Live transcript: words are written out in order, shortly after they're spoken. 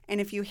And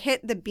if you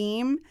hit the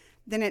beam,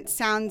 then it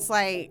sounds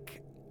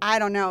like, I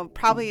don't know,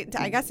 probably,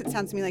 I guess it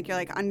sounds to me like you're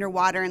like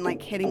underwater and like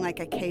hitting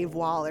like a cave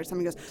wall or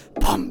something. Goes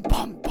bum,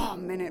 bum,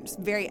 bum, and it's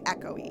very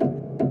echoey.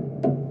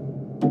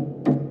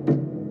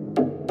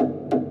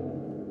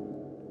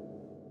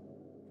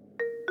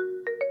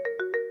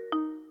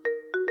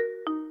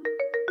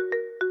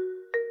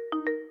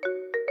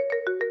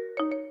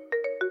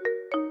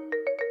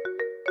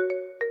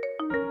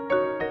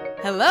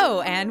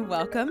 Hello and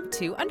welcome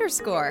to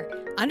Underscore.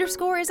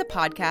 Underscore is a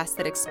podcast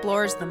that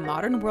explores the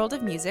modern world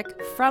of music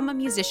from a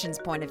musician's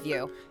point of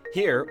view.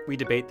 Here, we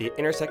debate the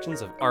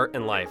intersections of art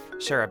and life,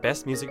 share our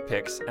best music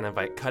picks, and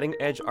invite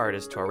cutting-edge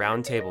artists to a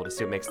round table to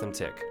see what makes them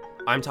tick.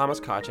 I'm Thomas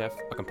Kochev,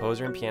 a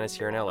composer and pianist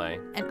here in LA.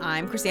 And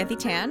I'm Chrysanthi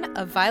Tan,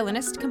 a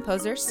violinist,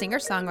 composer,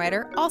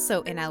 singer-songwriter,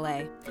 also in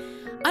LA.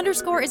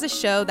 Underscore is a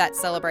show that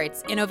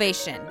celebrates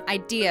innovation,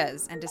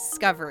 ideas, and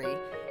discovery.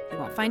 You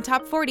won't find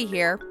Top 40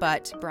 here,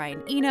 but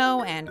Brian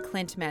Eno and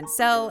Clint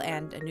Mansell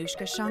and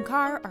Anushka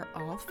Shankar are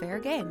all fair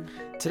game.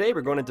 Today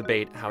we're going to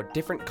debate how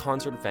different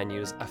concert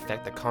venues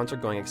affect the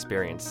concert-going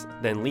experience,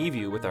 then leave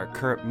you with our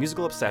current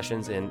musical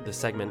obsessions in the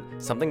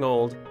segment Something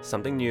Old,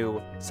 Something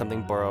New,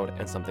 Something Borrowed,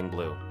 and Something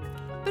Blue.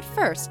 But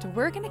first,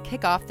 we're going to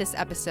kick off this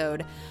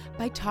episode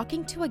by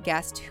talking to a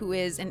guest who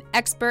is an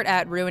expert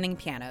at ruining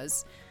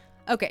pianos.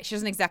 Okay, she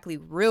doesn't exactly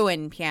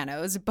ruin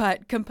pianos,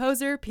 but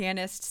composer,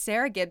 pianist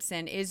Sarah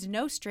Gibson is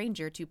no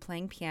stranger to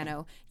playing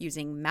piano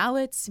using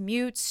mallets,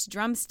 mutes,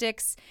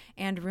 drumsticks,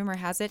 and rumor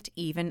has it,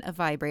 even a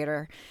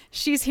vibrator.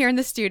 She's here in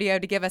the studio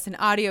to give us an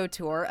audio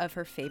tour of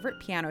her favorite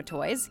piano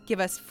toys, give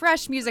us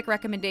fresh music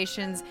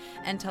recommendations,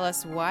 and tell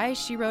us why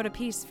she wrote a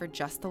piece for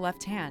just the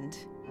left hand.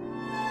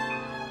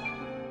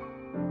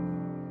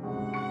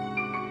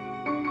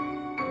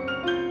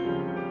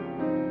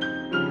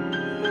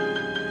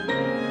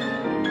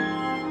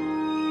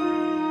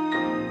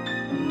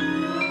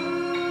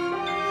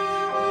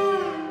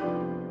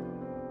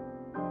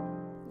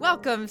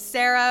 Welcome,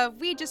 Sarah.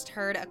 We just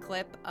heard a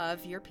clip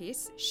of your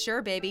piece,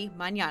 Sure Baby,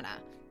 Mañana.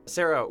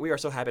 Sarah, we are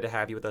so happy to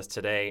have you with us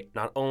today.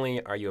 Not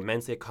only are you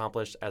immensely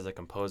accomplished as a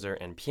composer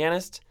and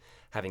pianist,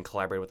 having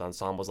collaborated with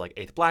ensembles like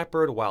Eighth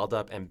Blackbird, Wild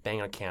Up, and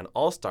Bang on Can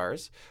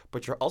All-Stars,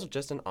 but you're also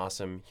just an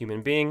awesome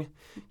human being.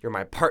 You're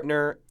my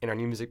partner in our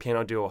new music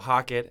piano duo,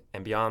 Hocket,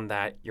 and beyond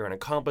that, you're an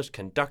accomplished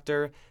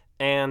conductor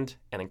and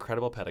an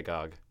incredible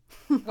pedagogue.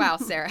 Wow,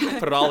 Sarah.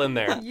 Put it all in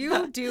there.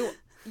 You do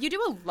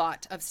a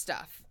lot of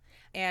stuff.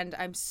 And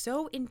I'm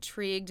so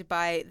intrigued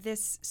by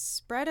this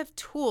spread of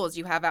tools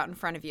you have out in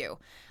front of you.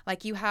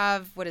 Like you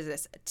have, what is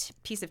this, a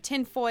piece of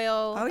tin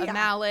foil, a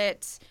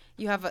mallet.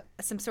 You have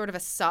some sort of a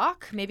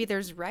sock. Maybe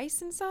there's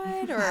rice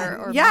inside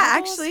or yeah,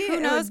 marbles? actually,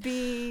 who knows?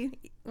 It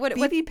would be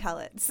BB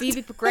pellets.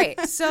 BB, great.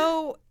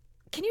 So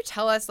can you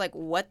tell us like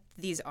what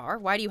these are?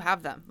 Why do you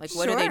have them? Like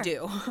what do they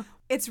do?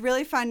 It's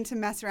really fun to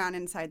mess around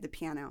inside the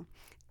piano.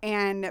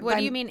 And what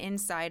do you mean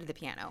inside the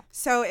piano?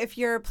 So if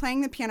you're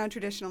playing the piano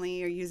traditionally,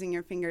 you're using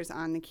your fingers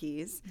on the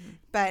keys. Mm-hmm.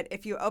 But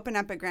if you open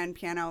up a grand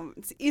piano,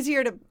 it's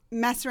easier to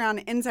mess around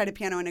inside a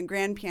piano in a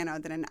grand piano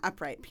than an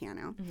upright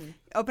piano. Mm-hmm.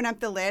 Open up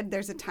the lid,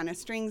 there's a ton of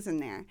strings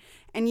in there.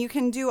 And you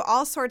can do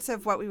all sorts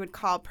of what we would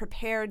call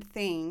prepared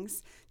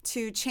things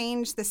to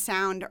change the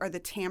sound or the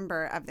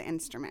timbre of the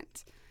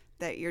instrument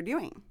that you're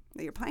doing,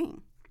 that you're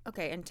playing.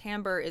 Okay, and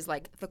timbre is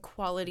like the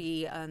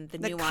quality, the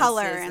nuances,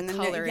 color, and the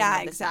color.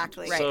 Yeah,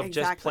 exactly. Right. So if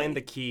just playing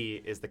the key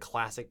is the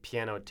classic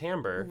piano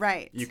timbre,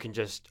 right, you can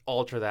just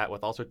alter that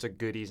with all sorts of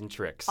goodies and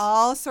tricks.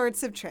 All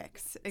sorts of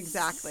tricks,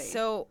 exactly.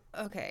 So,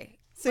 okay.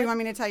 So you want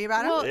me to tell you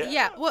about it? Well,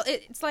 yeah. Well,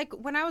 it's like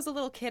when I was a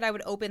little kid, I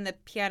would open the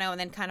piano and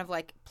then kind of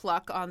like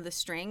pluck on the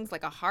strings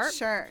like a harp.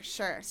 Sure.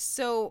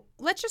 So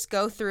let's just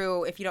go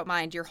through, if you don't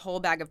mind, your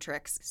whole bag of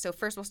tricks. So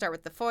first we'll start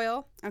with the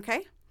foil.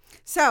 Okay.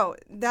 So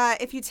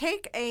if you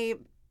take a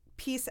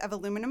piece of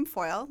aluminum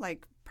foil,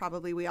 like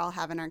probably we all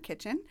have in our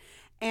kitchen,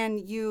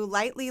 and you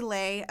lightly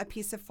lay a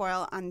piece of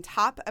foil on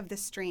top of the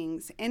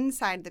strings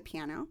inside the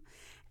piano,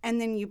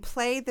 and then you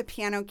play the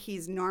piano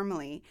keys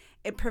normally,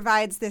 it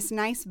provides this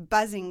nice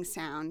buzzing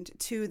sound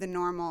to the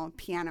normal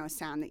piano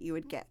sound that you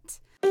would get.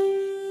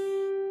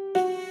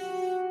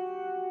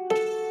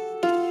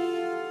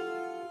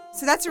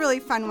 So that's a really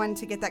fun one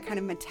to get that kind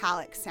of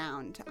metallic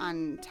sound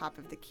on top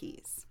of the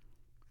keys.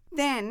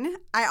 Then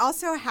I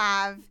also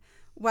have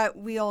what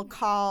we'll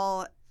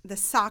call the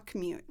sock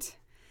mute.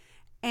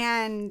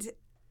 And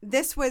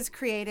this was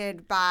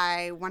created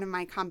by one of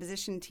my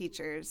composition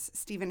teachers,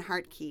 Stephen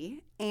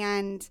Hartke.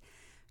 And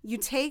you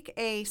take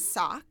a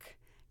sock,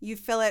 you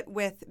fill it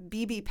with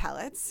BB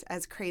pellets,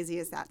 as crazy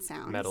as that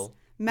sounds. Metal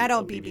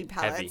BB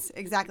pellets. Heavy.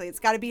 Exactly. It's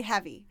got to be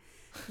heavy.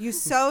 You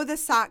sew the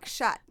sock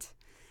shut.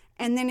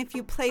 And then if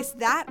you place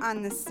that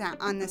on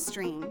the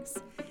strings,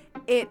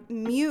 it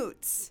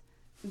mutes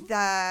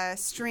the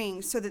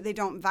strings so that they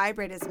don't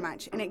vibrate as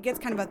much, and it gets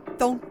kind of a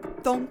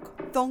thunk, thunk,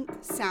 thunk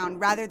sound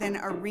rather than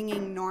a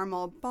ringing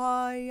normal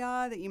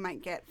ba-ya that you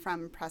might get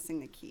from pressing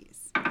the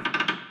keys.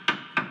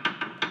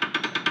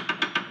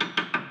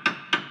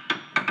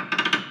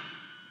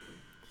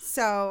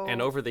 So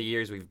And over the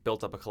years, we've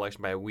built up a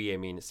collection. By we, I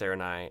mean Sarah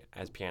and I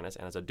as pianists,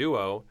 and as a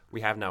duo,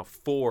 we have now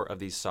 4 of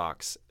these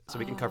socks, so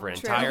we can cover an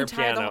true. entire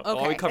Entire- piano.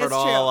 okay. We covered It's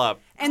all true. up.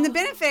 And the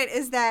benefit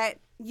is that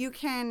you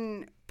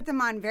can put them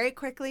on very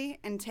quickly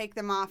and take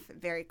them off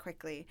very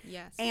quickly.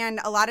 Yes. And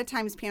a lot of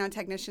times piano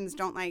technicians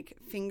don't like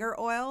finger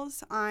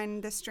oils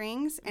on the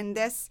strings, and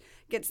this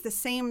gets the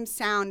same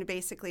sound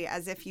basically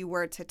as if you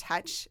were to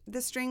touch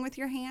the string with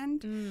your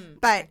hand,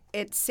 but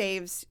it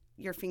saves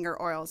your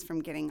finger oils from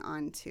getting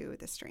onto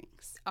the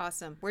strings.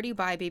 Awesome. Where do you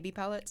buy baby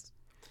pellets?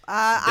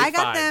 I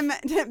got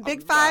Five. them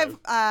Big Five.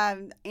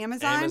 Five,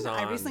 Amazon. I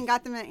Amazon. recently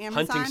got them at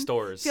Amazon. Hunting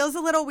stores. Feels a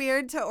little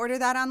weird to order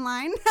that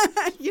online,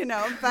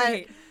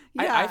 but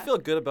Right. yeah. I feel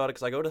good about it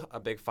because I go to a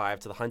Big Five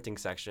to the hunting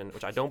section,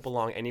 which I don't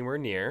belong anywhere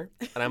near,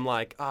 and I'm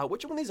like,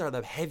 which one of these are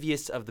the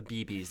heaviest of the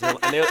BBs?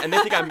 And they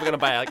think I'm gonna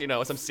buy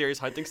some serious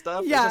hunting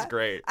stuff. Yeah. This is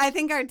great. I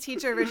think our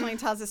teacher originally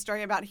tells a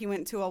story about he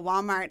went to a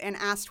Walmart and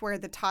asked where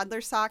the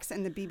toddler socks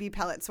and the BB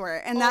pellets were,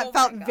 and that Oh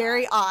felt my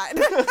very odd.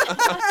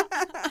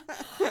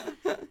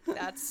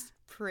 That's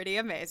pretty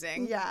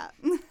amazing. Yeah.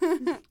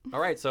 All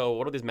right, so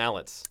what are these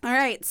mallets? All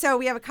right, so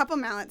we have a couple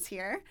mallets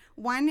here.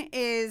 One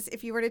is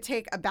if you were to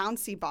take a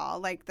bouncy ball,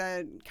 like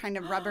the kind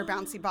of rubber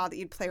bouncy ball that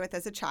you'd play with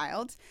as a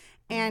child,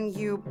 and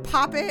you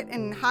pop it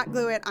and hot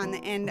glue it on the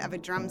end of a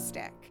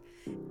drumstick.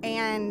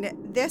 And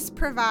this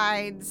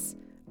provides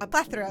a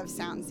plethora of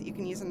sounds that you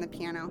can use on the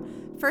piano.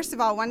 First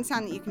of all, one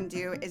sound that you can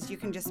do is you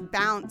can just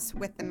bounce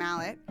with the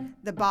mallet,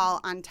 the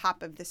ball on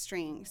top of the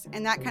strings.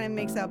 And that kind of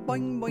makes a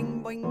boing,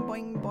 boing, boing,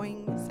 boing,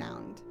 boing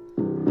sound.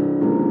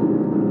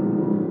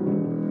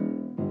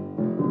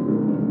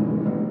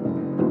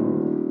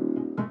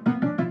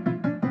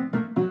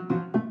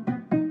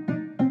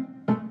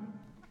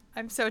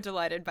 I'm so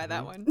delighted by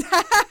that one.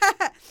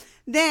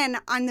 Then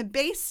on the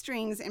bass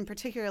strings, and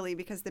particularly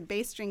because the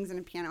bass strings in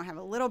a piano have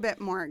a little bit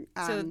more...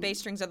 So the bass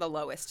strings are the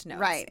lowest notes.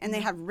 Right, and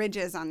they have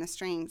ridges on the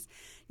strings.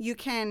 You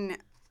can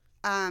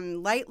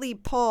lightly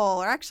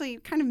pull, or actually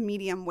kind of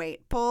medium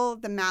weight, pull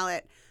the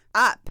mallet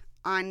up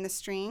on the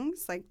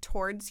strings, like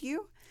towards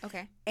you,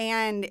 Okay.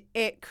 and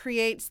it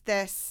creates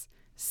this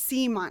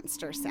sea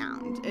monster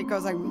sound. It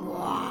goes like,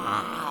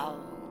 wow.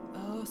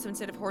 Oh, so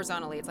instead of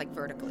horizontally, it's like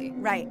vertically.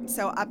 Right,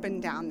 so up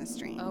and down the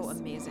strings. Oh,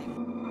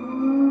 amazing.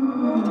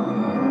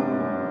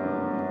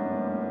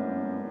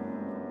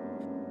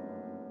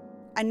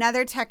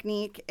 Another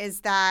technique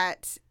is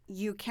that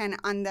you can,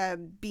 on the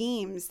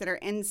beams that are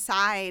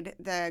inside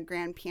the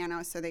grand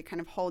piano, so they kind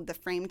of hold the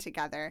frame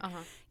together,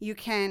 you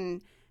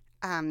can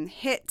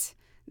hit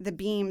the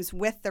beams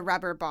with the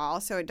rubber ball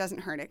so it doesn't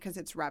hurt it because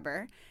it's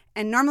rubber.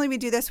 And normally we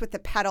do this with the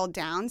pedal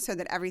down so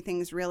that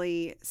everything's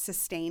really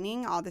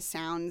sustaining, all the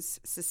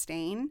sounds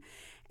sustain.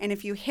 And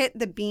if you hit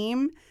the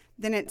beam,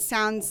 then it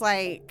sounds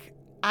like,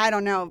 I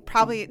don't know,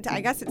 probably,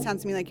 I guess it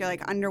sounds to me like you're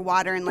like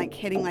underwater and like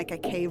hitting like a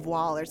cave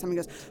wall or something.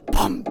 It goes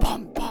bum,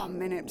 bum,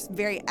 bum, and it's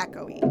very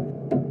echoey.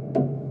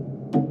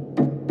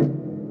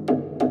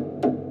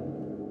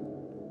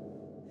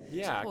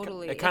 Yeah,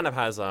 Totally. it kind of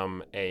has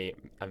a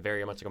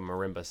very much like a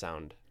marimba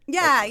sound.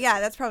 Yeah,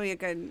 that's probably a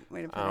good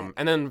way to put it.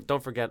 And then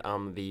don't forget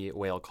the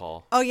whale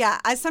call. Oh, yeah.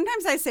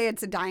 Sometimes I say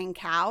it's a dying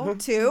cow,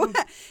 too.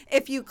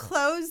 If you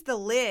close the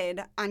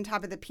lid on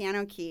top of the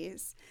piano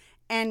keys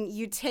and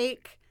you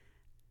take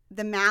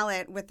the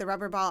mallet with the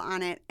rubber ball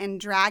on it and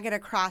drag it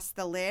across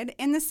the lid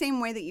in the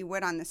same way that you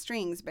would on the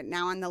strings, but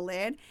now on the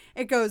lid,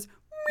 it goes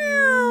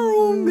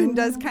meow and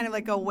does kind of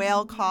like a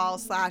whale call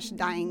 /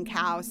 dying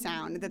cow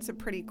sound. That's a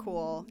pretty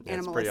cool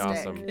animalistic. Pretty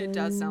awesome. It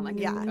does sound like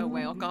Yeah. a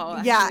whale call.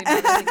 Actually, Yeah.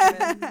 now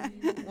that I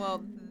think of it.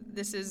 Well,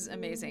 this is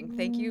amazing.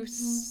 Thank you.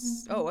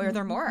 Oh, are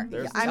there more?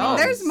 I mean,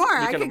 there's more.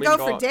 We I could we go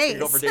can for days. We can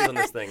go for days on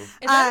this thing. Is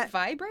that a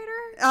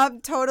vibrator?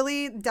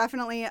 Totally,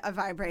 definitely a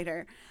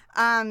vibrator.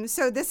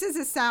 So this is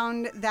a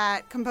sound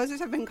that composers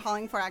have been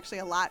calling for actually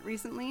a lot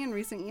recently in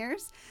recent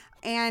years.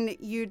 And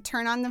you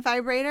turn on the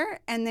vibrator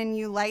and then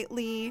you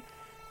lightly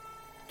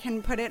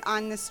can put it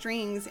on the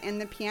strings in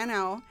the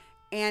piano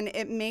and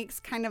it makes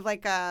kind of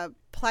like a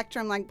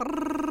plectrum like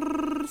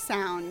brrrr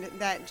sound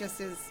that just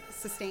is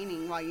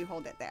sustaining while you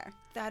hold it there.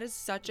 That is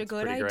such a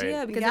good pretty great.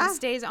 idea because Yeah. it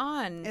stays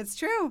on. It's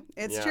true.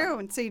 It's Yeah. true.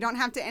 And so you don't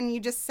have to, and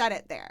you just set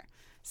it there.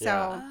 So,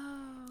 Yeah.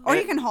 or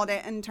And you can hold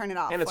it and turn it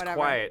off. And it's whatever.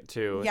 quiet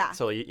too. Yeah.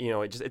 So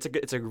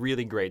it's a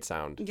really great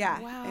sound. Yeah,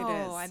 Wow,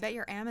 it is. I bet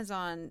your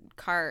Amazon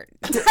cart,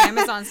 your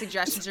Amazon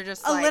suggestions are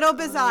just A like little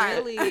bizarre.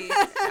 really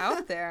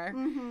out there.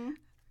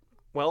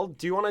 Well,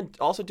 do you want to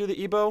also do the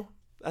EBow?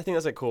 I think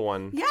that's a cool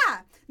one.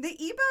 Yeah, the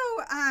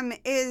EBow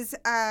is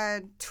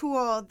a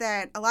tool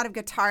that a lot of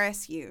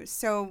guitarists use.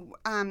 So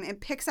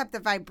it picks up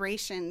the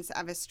vibrations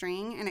of a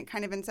string and it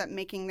kind of ends up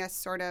making this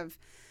sort of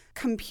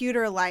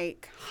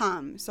computer-like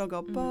hum. So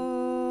it'll go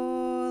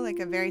bo, like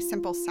a very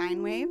simple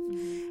sine wave.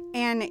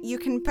 And you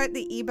can put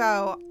the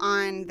EBow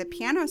on the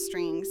piano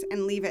strings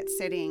and leave it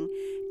sitting.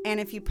 And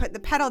if you put the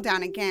pedal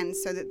down again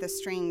so that the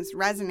strings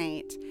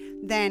resonate,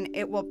 then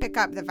it will pick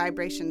up the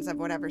vibrations of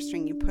whatever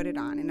string you put it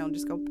on. And it'll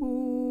just go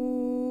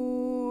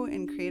boo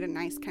and create a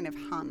nice kind of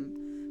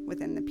hum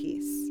within the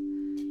piece.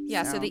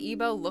 Yeah, so the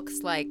EBow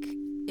looks like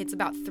it's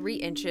about 3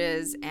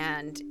 inches,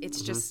 and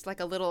it's just like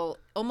a little,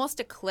 almost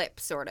a clip,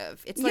 sort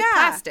of. It's like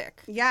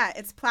plastic. Yeah,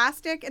 it's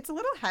plastic. It's a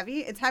little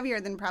heavy. It's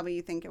heavier than probably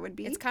you think it would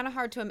be. It's kind of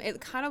hard to,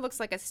 it kind of looks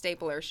like a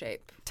stapler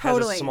shape.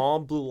 Totally. Has a small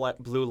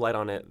blue light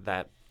on it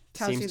that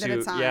Tells seems you that to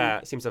it's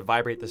on. seems to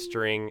vibrate the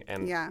string,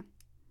 and Yeah.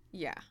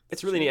 Yeah.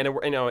 it's really neat. And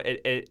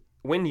it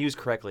when used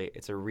correctly,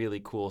 it's a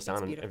really cool sound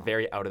and beautiful.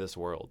 very out of this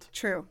world.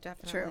 True.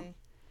 Definitely. True.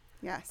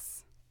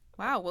 Yes.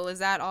 Wow. Well, is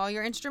that all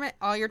your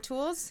all your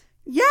tools?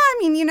 Yeah, I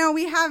mean,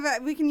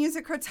 we can use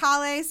a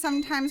crotale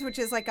sometimes, which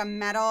is like a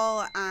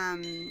metal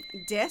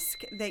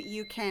disc that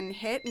you can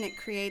hit, and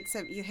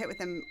you hit with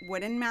a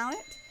wooden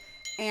mallet,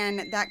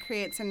 and that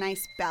creates a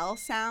nice bell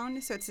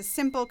sound. So it's a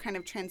simple kind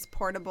of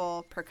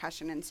transportable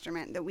percussion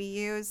instrument that we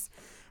use.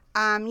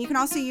 You can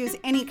also use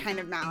any kind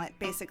of mallet,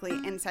 basically,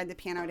 inside the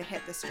piano to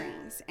hit the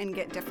strings and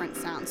get different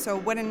sounds. So a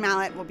wooden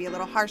mallet will be a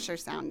little harsher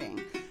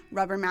sounding,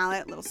 rubber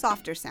mallet, a little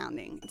softer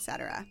sounding,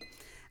 etc.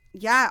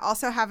 Yeah,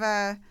 also have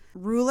a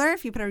ruler.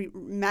 If you put a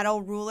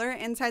metal ruler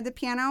inside the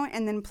piano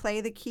and then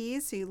play the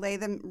keys, so you lay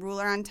the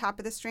ruler on top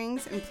of the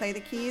strings and play the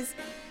keys,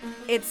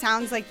 it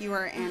sounds like you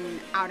are in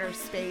outer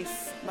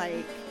space,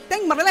 like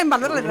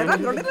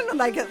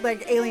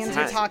aliens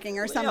are talking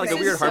or something. Yeah, like a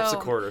weird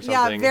harpsichord or something.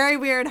 Yeah, very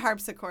weird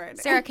harpsichord.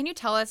 Sarah, can you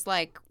tell us,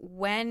 like,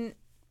 when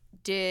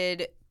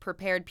did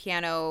prepared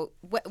piano,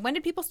 when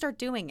did people start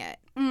doing it?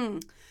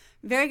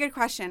 Very good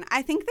question.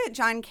 I think that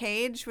John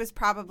Cage was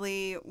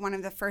probably one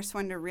of the first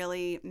one to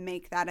really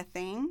make that a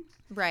thing.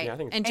 Right. Yeah, I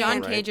think and that's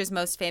John right. Cage is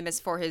most famous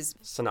for his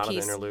Sonata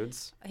piece.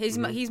 interludes. He's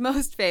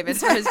most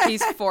famous for his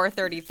piece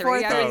 433, I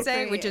would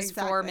say, 433, which is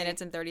 4 exactly.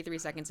 minutes and 33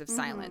 seconds of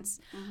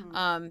silence.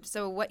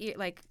 So what year,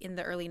 like in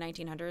the early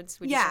 1900s?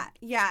 Would you Yeah, say?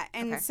 yeah.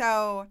 And Okay.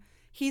 so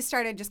he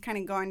started just kind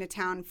of going to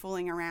town,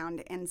 fooling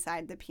around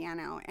inside the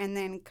piano, and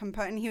then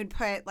and he would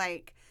put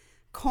like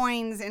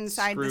coins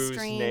inside Screws, the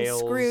strings, nails.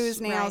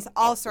 screws, nails, Right.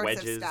 all sorts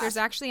Wedges. of stuff. There's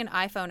actually an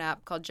iPhone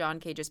app called John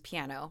Cage's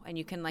Piano, and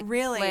you can like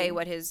Really? play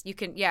there's Oh,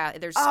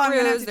 I'm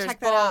gonna have screws, to there's check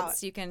that out.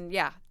 bolts. You can,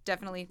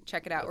 definitely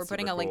check it out. That's We're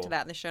putting super a link to cool.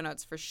 that in the show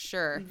notes for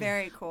sure.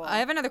 Very cool. I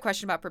have another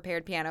question about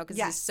prepared piano because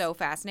this Yes. is so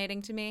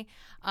fascinating to me.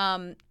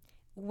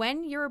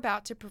 When you're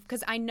about to,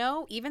 because I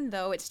know even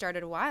though it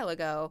started a while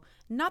ago,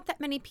 not that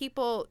many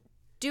people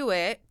do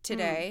it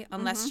today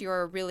unless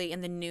you're really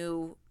in the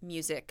new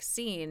music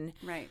scene.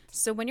 Right.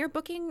 So when you're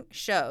booking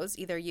shows,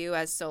 either you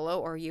as solo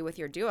or you with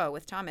your duo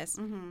with Thomas,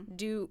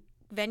 do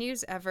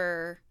venues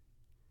ever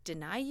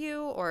deny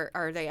you, or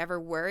are they ever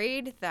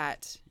worried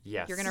that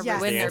Yes. you're going to Yes.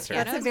 ruin their That's the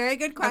answer. pianos? That's a very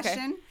good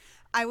question.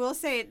 I will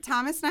say,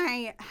 Thomas and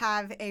I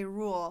have a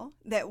rule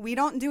that we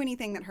don't do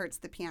anything that hurts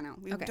the piano.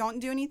 We Okay. don't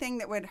do anything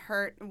that would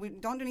hurt. We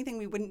don't do anything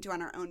we wouldn't do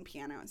on our own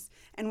pianos.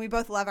 And we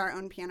both love our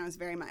own pianos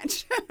very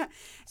much.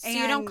 So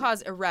you don't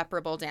cause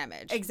irreparable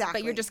damage.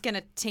 Exactly. But you're just going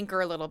to tinker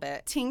a little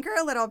bit. Tinker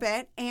a little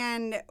bit,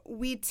 and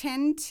we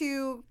tend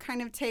to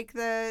kind of take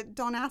the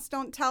don't ask,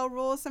 don't tell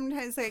rule.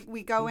 Sometimes like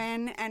we go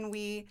in and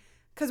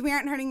because we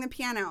aren't hurting the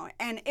piano.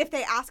 And if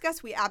they ask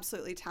us, we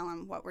absolutely tell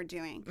them what we're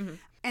doing.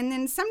 And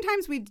then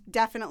sometimes we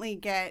definitely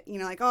get,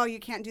 like, oh, you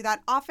can't do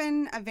that.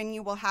 Often a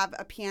venue will have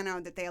a piano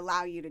that they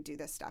allow you to do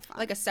this stuff on.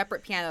 Like a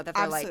separate piano that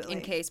they're like,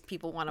 Absolutely. in case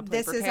people want to play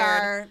This prepared. is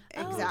our,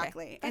 Oh, okay.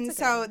 exactly. That's And a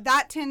so good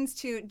that tends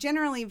to,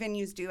 generally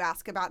venues do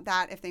ask about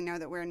that if they know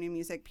that we're a new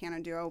music piano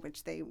duo,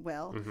 which they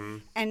will.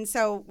 And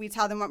so we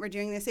tell them what we're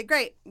doing. They say,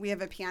 great, we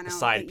have a piano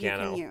side that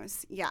piano. you can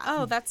use. Yeah.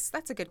 Oh, that's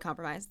a good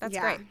compromise. That's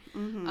Yeah.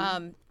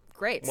 great.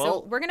 Great.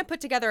 Well- So we're going to put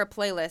together a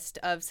playlist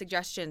of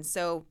suggestions.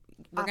 So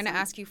we're going to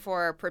Awesome. ask you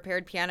for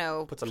prepared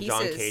piano Put some pieces.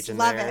 John Cage in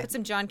Love there. it. Put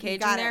some John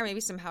Cage in got there, it. maybe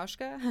some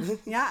Hauschka.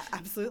 Yeah,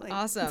 absolutely.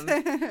 Awesome.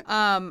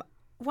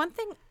 One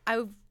thing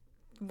I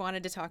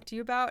wanted to talk to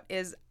you about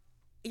is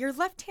your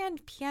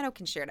left-hand piano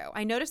concerto.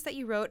 I noticed that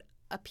you wrote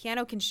a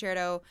piano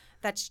concerto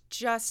that's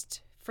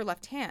just for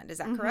left hand. Is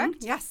that correct?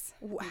 Yes.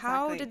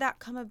 How exactly. did that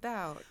come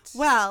about?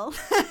 Well,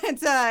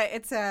 it's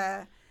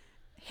a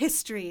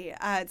history.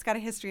 It's got a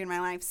history in my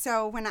life.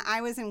 So when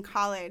I was in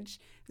college,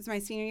 it was my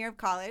senior year of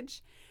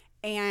college,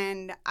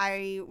 and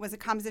I was a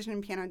composition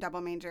and piano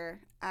double major.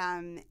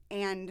 And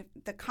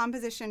the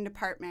composition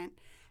department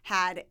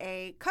had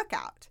a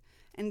cookout.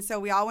 And so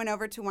we all went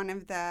over to one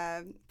of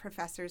the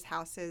professors'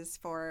 houses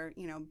for,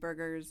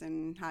 burgers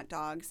and hot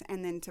dogs,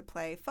 and then to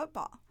play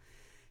football.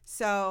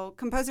 So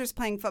composers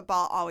playing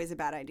football, always a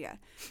bad idea.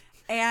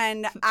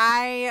 And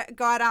I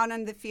got out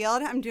on the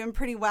field. I'm doing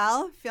pretty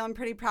well, feeling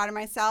pretty proud of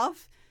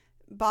myself.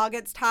 Ball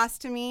gets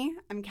tossed to me.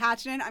 I'm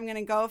catching it. I'm going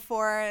to go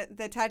for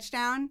the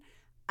touchdown.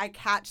 I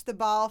catch the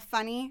ball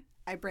funny.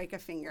 I break a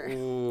finger.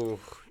 Ooh,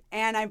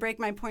 And I break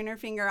my pointer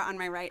finger on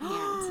my right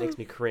hand. makes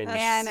me cringe.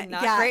 That's And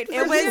not yeah, great for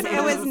it was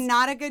pianos.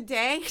 not a good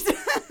day.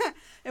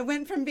 It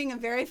went from being a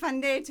very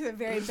fun day to a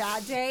very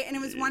bad day, and it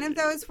was one of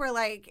those where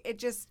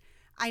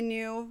I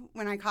knew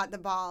when I caught the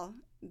ball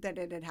that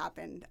it had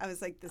happened. I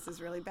was like, this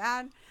is really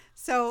bad.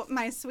 So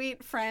my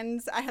sweet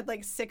friends, I had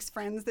like 6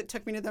 friends that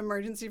took me to the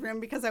emergency room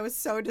because I was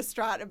so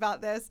distraught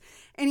about this.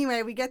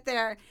 Anyway, we get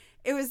there,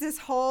 it was this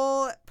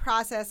whole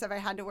process of I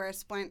had to wear a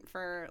splint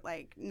for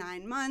like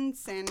 9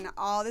 months and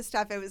all this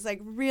stuff. It was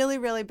like really,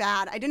 really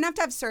bad. I didn't have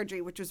to have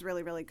surgery, which was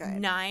really, really good.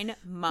 9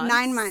 months?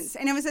 9 months.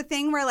 And it was a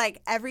thing where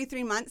like every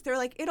 3 months, they were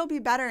like, it'll be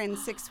better in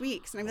 6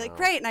 weeks. And I'd be like,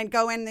 great. And I'd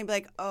go in and they'd be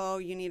like, oh,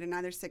 you need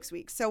another 6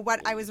 weeks. So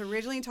what I was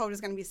originally told was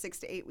going to be 6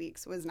 to 8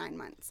 weeks was 9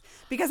 months.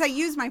 Because I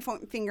use my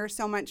finger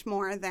so much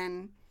more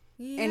than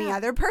any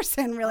other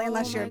person, really,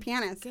 unless you're a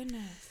pianist.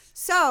 Goodness.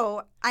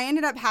 So I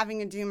ended up having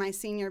to do my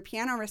senior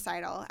piano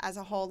recital as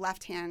a whole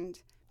left-hand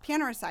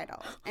piano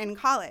recital in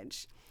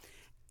college.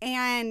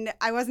 And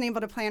I wasn't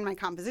able to play in my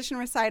composition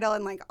recital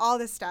and like all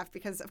this stuff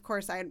because, of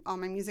course, all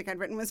my music I'd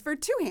written was for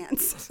 2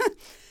 hands.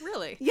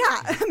 Really?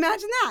 Yeah,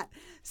 imagine that.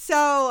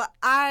 So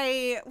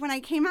when I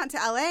came out to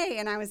LA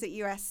and I was at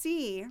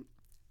USC,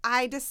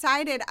 I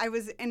decided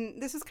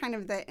and this was kind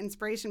of the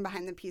inspiration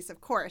behind the piece, of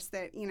course,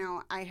 that,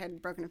 I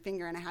had broken a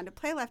finger and I had to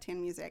play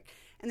left-hand music.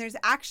 And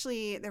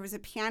there was a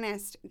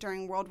pianist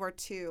during World War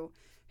II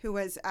who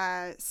was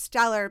a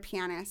stellar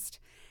pianist,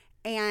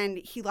 and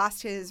he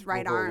lost his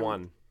right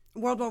arm.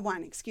 World War I,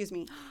 excuse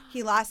me.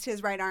 He lost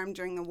his right arm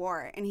during the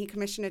war, and he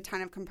commissioned a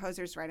ton of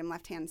composers to write him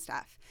left-hand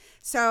stuff.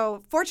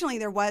 So fortunately,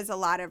 there was a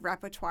lot of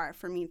repertoire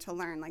for me to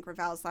learn, like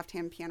Ravel's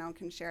left-hand piano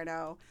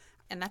concerto.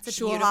 And that's a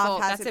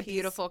Schulhoff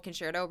beautiful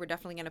concerto. We're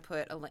definitely going to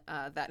put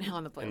that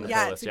on the playlist.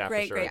 Yeah, it's a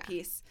great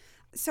piece.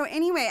 So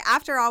anyway,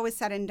 after all was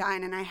said and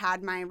done and I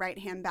had my right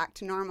hand back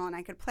to normal and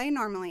I could play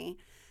normally,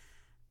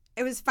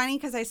 it was funny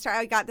because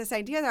I got this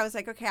idea that I was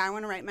like, okay, I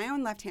want to write my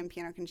own left-hand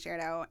piano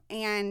concerto.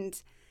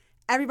 And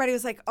everybody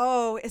was like,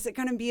 oh, is it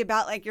going to be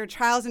about like your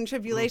trials and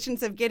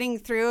tribulations of getting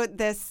through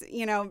this,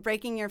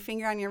 breaking your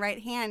finger on your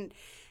right hand?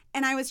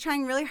 And I was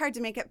trying really hard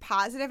to make it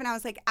positive. And I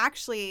was like,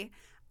 actually,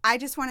 I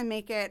just want to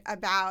make it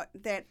about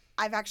that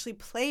I've actually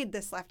played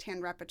this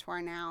left-hand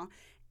repertoire now.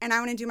 And I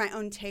want to do my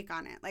own take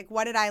on it. Like,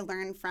 what did I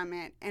learn from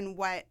it? And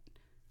what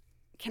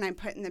can I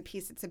put in the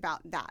piece that's about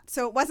that?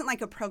 So it wasn't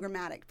like a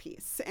programmatic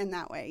piece in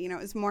that way. It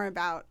was more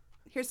about,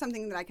 here's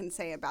something that I can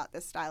say about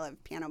this style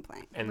of piano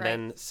playing. And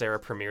then Sarah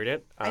premiered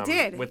it. I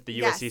did. With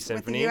the USC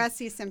Symphony. With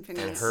the USC Symphony.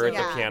 And her at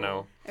the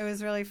piano. It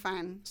was really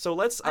fun. So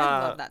let's I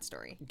love that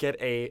story. Get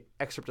a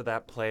excerpt of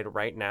that played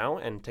right now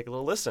and take a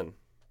little listen.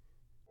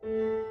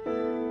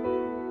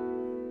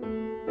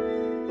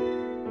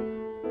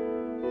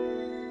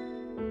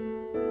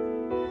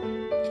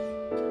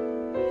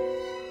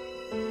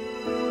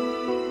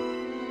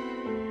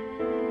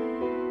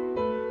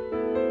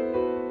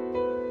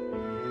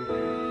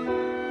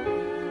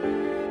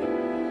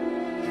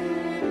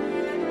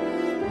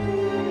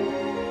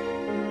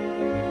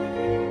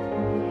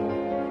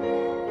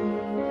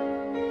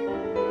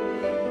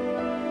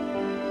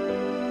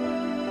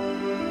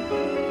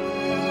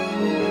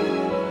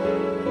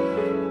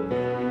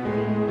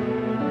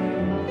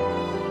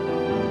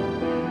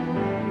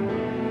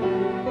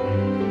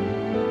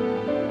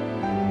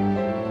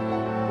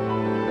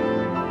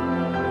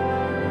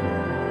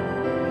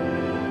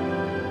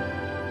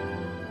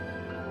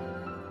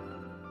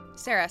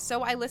 Sarah,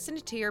 so I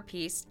listened to your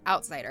piece,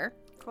 Outsider,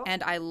 Cool.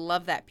 and I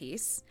love that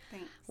piece.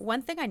 Thanks.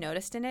 One thing I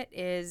noticed in it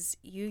is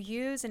you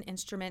use an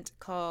instrument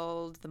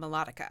called the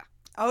melodica.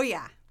 Oh,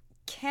 yeah.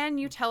 Can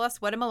you tell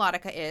us what a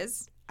melodica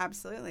is?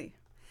 Absolutely.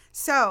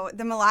 So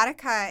the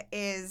melodica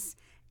is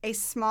a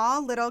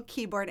small little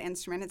keyboard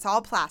instrument. It's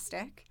all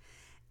plastic,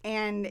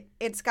 and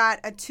it's got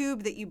a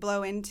tube that you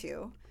blow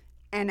into.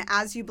 And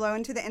as you blow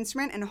into the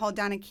instrument and hold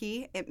down a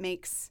key, it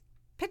makes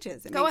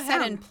pitches. Go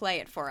ahead and play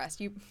it for us.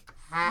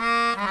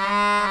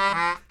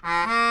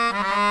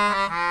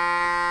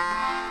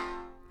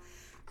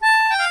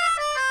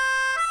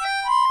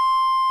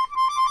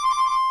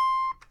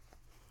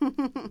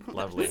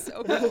 Lovely.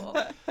 So cool.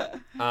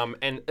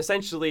 And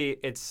essentially,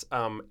 it's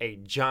a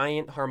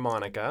giant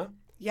harmonica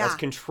Yeah. that's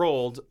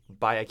controlled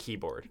by a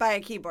keyboard. By a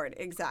keyboard,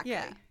 exactly.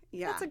 Yeah.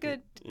 Yeah. That's a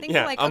good thing.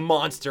 Yeah, Like a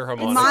monster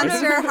harmonica.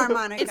 Monster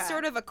harmonica. It's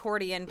sort of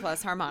accordion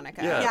plus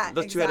harmonica. Yeah,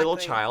 those two had a little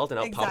child, and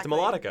out popped a Exactly.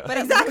 melodica. But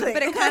Exactly.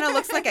 But it kind of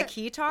looks like a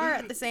keytar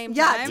at the same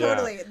Yeah, time.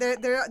 totally.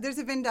 There's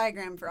a Venn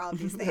diagram for all of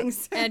these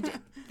things. And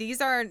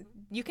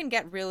you can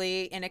get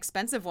really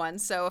inexpensive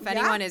ones. So if Yeah.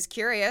 anyone is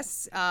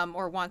curious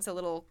or wants a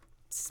little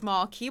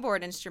small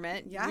keyboard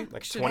instrument, Yeah.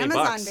 Like should- $20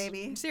 Amazon, bucks.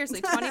 baby.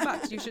 seriously,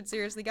 $20. You should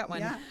seriously get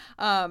one.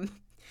 Yeah.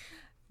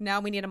 Now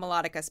we need a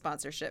melodica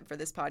sponsorship for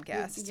this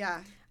podcast.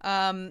 Yeah.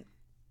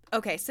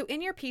 Okay, so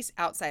in your piece,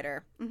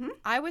 Outsider, Mm-hmm.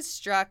 I was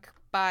struck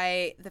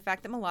by the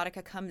fact that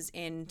melodica comes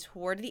in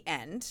toward the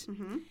end,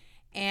 Mm-hmm.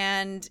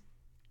 and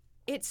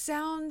it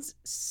sounds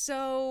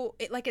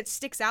it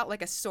sticks out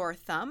like a sore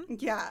thumb.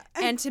 Yeah.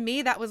 And to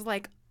me, that was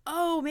like,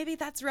 oh, maybe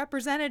that's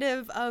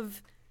representative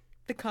of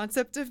the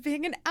concept of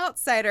being an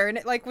outsider, and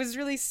it was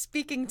really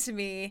speaking to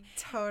me.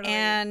 Totally.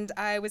 And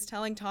I was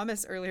telling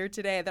Thomas earlier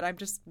today that I'm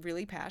just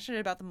really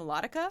passionate about the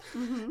melodica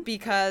Mm-hmm.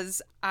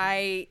 because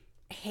I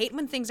hate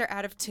when things are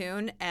out of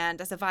tune, and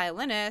as a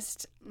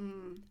violinist,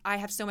 I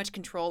have so much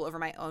control over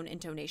my own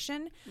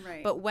intonation.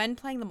 Right. But when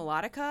playing the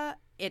melodica,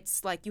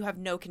 it's like you have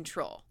no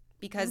control.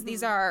 because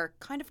these are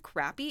kind of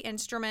crappy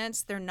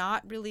instruments. They're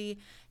not really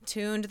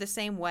tuned the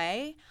same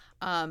way.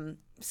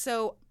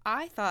 So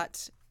I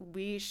thought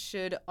we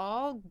should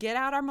all get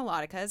out our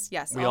melodicas.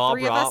 Yes, We all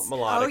three of brought us.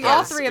 melodicas. Oh, yeah.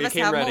 All three of It us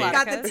came have ready.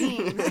 melodicas. Got the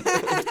team.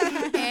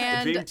 The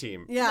And dream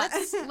team. Yeah.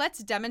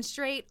 let's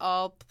demonstrate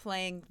all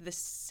playing the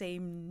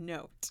same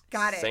note.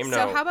 Got it. Same So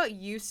note. how about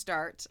you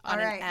start on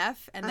All right. an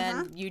F, and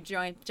then you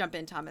jump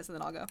in, Thomas, and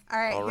then I'll go. All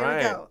right, All here we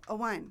right. go. A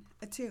 1,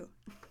 a 2.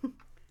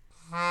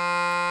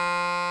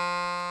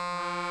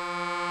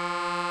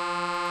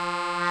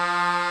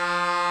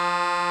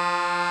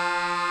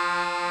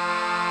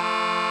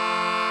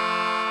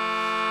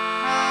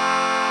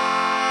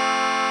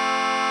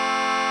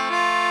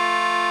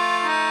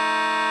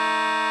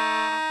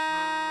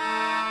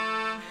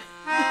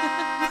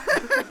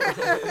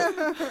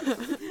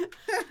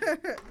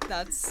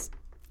 That's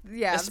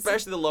yeah.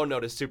 Especially the low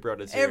note is super out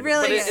of tune. It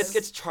really but is.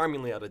 It's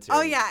charmingly out of tune.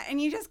 Oh yeah,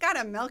 and you just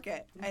gotta milk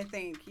it, I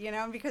think,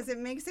 because it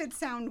makes it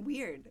sound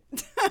weird.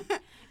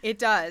 It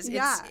does.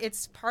 Yeah.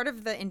 It's part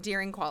of the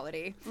endearing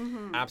quality.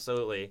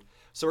 Absolutely.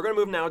 So we're going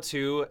to move now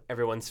to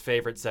everyone's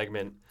favorite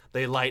segment,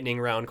 the lightning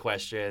round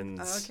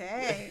questions.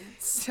 Okay.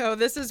 So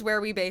this is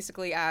where we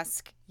basically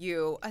ask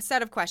you a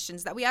set of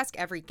questions that we ask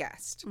every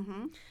guest.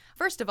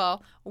 First of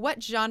all,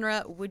 what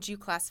genre would you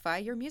classify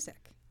your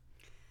music?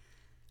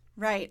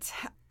 Right.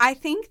 I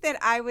think that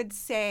I would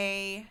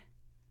say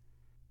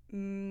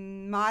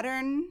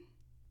modern,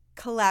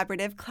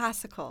 collaborative,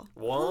 classical.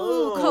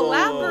 Whoa.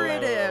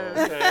 collaborative.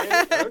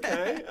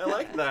 Okay. I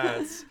like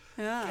that.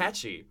 Yeah.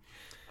 Catchy.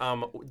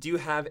 Do you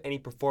have any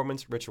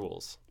performance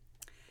rituals?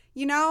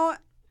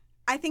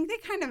 I think they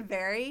kind of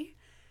vary.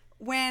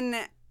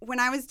 When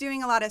I was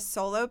doing a lot of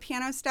solo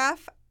piano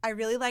stuff, I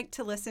really liked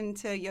to listen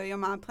to Yo-Yo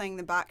Ma playing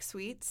the Bach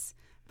suites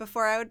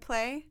before I would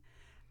play.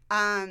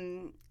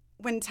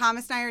 When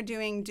Thomas and I are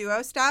doing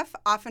duo stuff,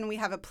 often we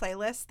have a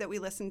playlist that we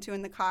listen to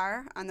in the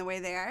car on the way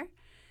there.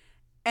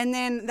 And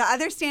then the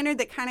other standard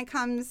that kind of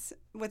comes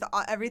with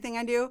everything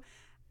I do,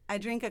 I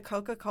drink a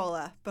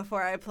Coca-Cola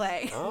before I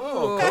play.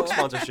 Oh, Coke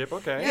sponsorship.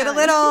 Okay. Get a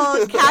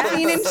little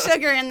caffeine and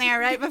sugar in there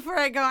right before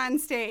I go on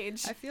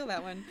stage. I feel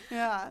that one.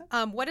 Yeah.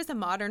 What is a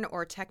modern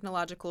or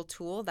technological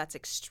tool that's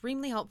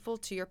extremely helpful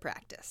to your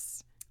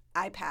practice?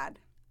 iPad.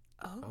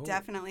 Oh,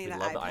 Definitely we the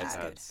love the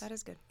iPad. iPads. that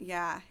is good.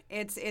 Yeah,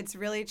 it's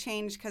really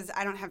changed because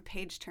I don't have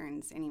page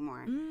turns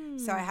anymore.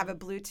 So I have a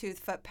Bluetooth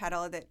foot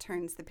pedal that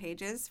turns the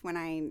pages when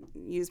I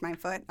use my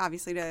foot,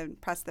 obviously, to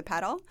press the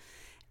pedal.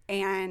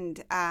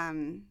 And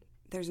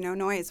there's no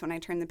noise when I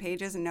turn the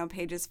pages, and no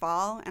pages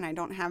fall, and I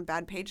don't have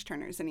bad page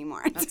turners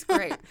anymore. That's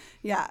great.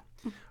 Yeah.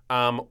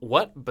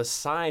 What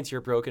besides your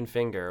broken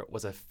finger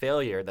was a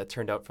failure that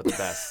turned out for the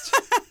best?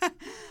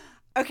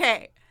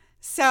 Okay,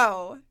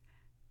 so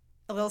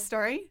a little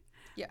story.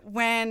 Yeah.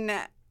 When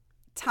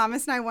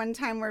Thomas and I one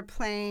time were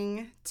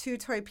playing 2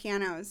 toy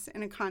pianos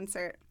in a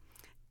concert,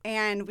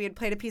 and we had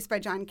played a piece by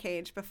John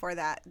Cage before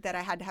that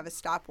I had to have a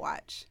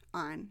stopwatch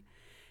on.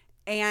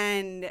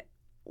 And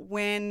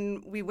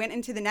when we went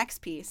into the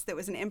next piece that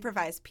was an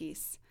improvised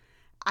piece,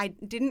 I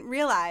didn't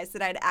realize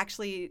that I'd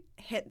actually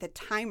hit the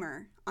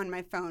timer on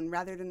my phone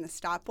rather than the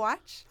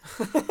stopwatch.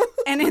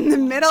 And in the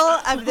middle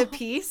of the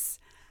piece,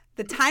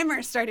 the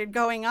timer started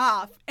going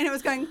off, and it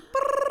was going...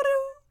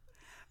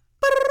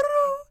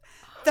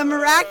 The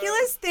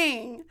miraculous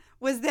thing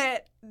was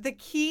that the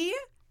key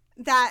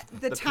that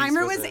the piece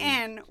timer was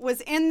was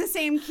in the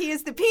same key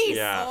as the piece.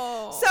 Yeah.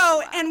 Oh.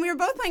 So, and we were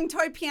both playing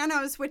toy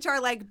pianos, which are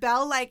like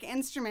bell-like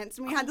instruments.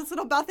 And we had this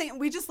little bell thing, and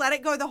we just let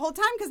it go the whole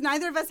time because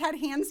neither of us had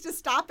hands to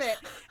stop it.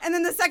 And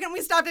then the second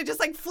we stopped, it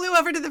just like flew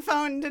over to the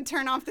phone to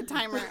turn off the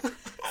timer. So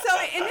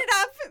it ended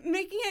up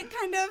making it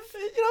kind of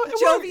it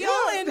jovial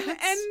worked, yeah.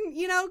 and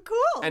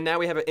cool. And now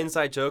we have an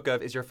inside joke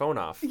of, is your phone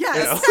off?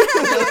 Yes.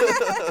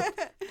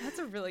 That's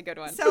a really good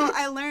one. So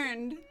I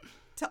learned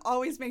to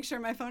always make sure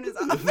my phone is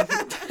off.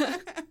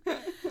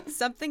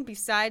 Something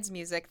besides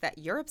music that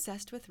you're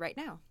obsessed with right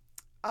now.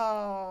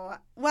 Oh,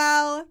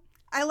 well,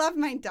 I love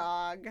my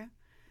dog.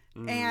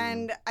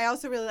 And I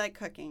also really like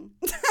cooking.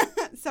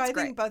 So I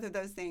great. think both of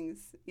those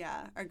things,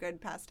 are good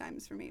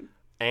pastimes for me.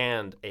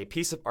 And a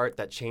piece of art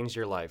that changed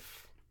your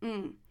life.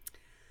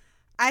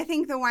 I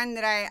think the one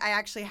that I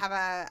actually have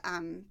a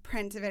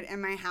print of it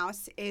in my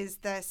house is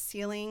the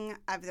ceiling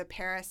of the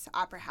Paris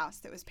Opera House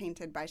that was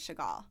painted by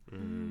Chagall.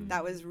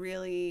 That was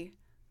really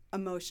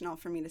emotional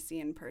for me to see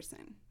in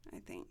person, I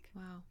think.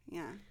 Wow.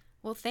 Yeah.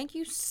 Well, thank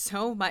you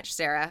so much,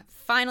 Sarah.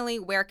 Finally,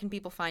 where can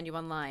people find you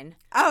online?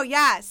 Oh,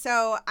 yeah.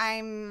 So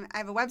I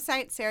have a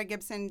website,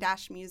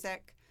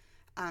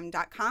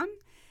 sarahgibson-music.com.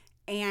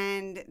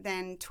 And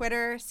then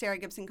Twitter, Sarah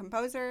Gibson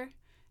Composer.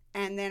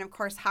 And then, of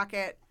course,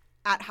 Hockett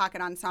at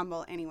Hockett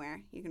Ensemble,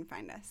 anywhere you can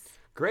find us.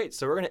 Great.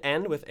 So we're going to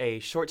end with a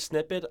short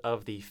snippet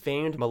of the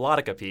famed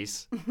melodica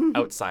piece,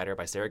 Outsider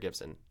by Sarah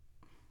Gibson.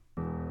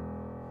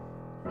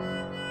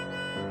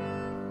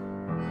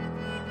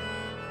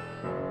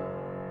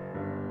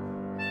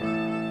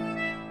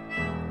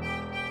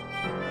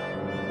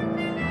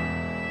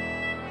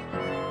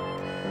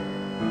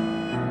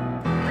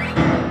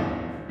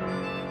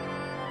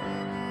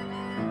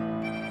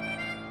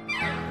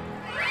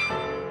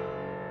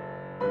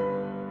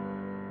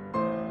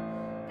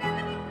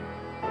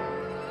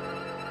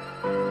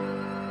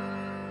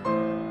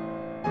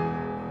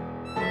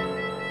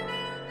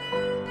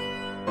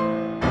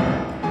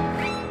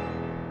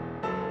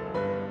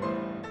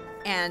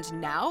 And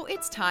now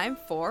it's time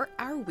for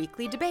our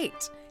weekly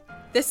debate.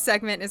 This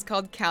segment is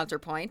called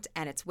Counterpoint,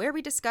 and it's where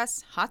we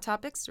discuss hot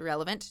topics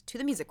relevant to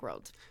the music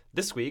world.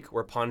 This week,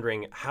 we're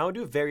pondering how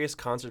do various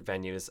concert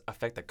venues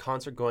affect the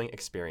concert-going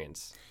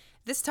experience?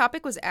 This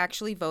topic was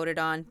actually voted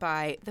on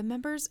by the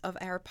members of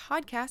our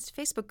podcast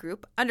Facebook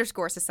group,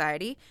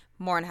 _Society.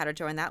 More on how to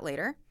join that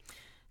later.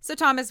 So,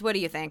 Thomas, what do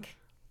you think?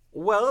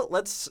 Well,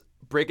 let's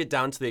break it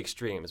down to the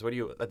extremes.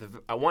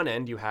 At one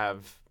end, you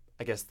have,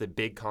 I guess, the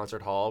big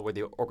concert hall where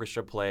the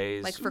orchestra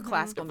plays. Like for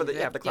classical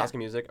music. The classical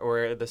music,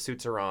 or the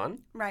suits are on.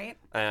 Right.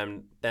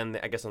 Then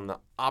I guess on the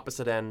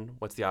opposite end,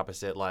 what's the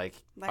opposite? Like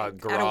a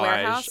garage. At a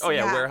warehouse? Oh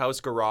yeah, Yeah. warehouse,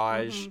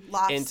 garage,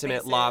 Loft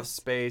intimate spaces. loft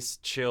space,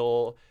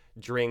 chill,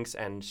 drinks,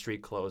 and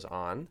street clothes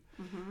on.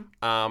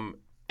 And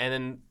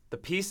then the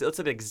piece, let's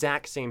say the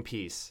exact same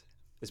piece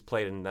is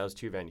played in those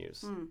two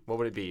venues. What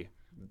would it be?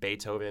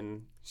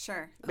 Beethoven.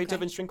 Sure.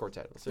 Beethoven String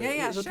Quartet. So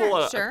Yeah, let's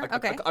sure.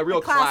 pull a real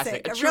A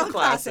classic, classic, a a true real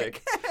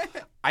classic.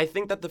 I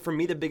think that for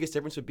me the biggest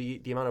difference would be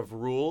the amount of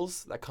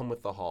rules that come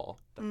with the hall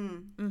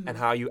and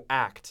how you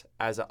act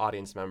as an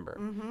audience member.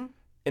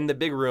 In the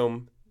big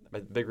room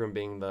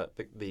being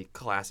the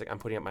classic, I'm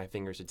putting up my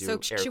fingers to do So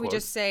air should we quotes.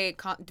 just say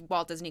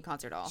Walt Disney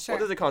Concert Hall? Sure. Well,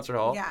 there's a concert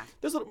hall. Yeah.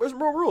 There's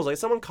more rules. Like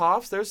someone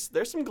coughs, there's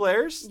some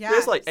glares. Yeah.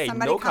 There's like, hey,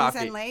 somebody no comes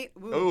coffee. in late.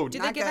 Ooh, Oh, Do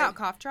not they give good. out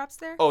cough drops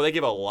there? Oh, they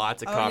give out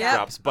lots of cough yeah.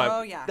 drops, but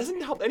Oh, yeah. it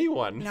doesn't help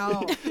anyone.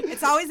 No,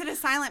 it's always at a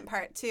silent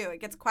part too. It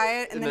gets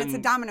quiet, and And then it's a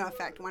then- domino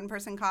effect. One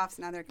person coughs,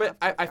 another. But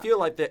cough, I cough. feel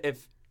like that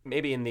if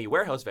maybe in the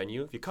warehouse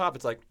venue, if you cough,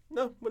 it's like,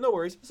 no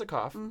worries, it's a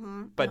cough.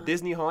 But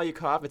Disney Hall, you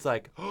cough, it's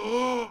like,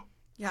 oh,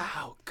 Yeah.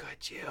 how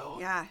could you?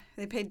 Yeah,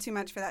 they paid too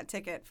much for that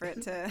ticket for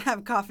it to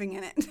have coughing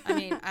in it. I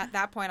mean, at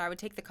that point, I would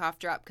take the cough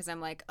drop because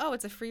I'm like, oh,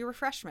 it's a free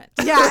refreshment.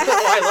 yeah.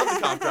 Oh, I love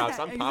the cough drops.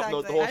 I'm popping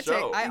those the whole Exactly.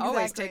 show. I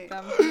always Exactly. take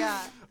them.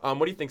 Yeah.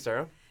 What do you think,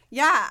 Sarah?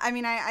 Yeah, I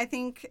mean, I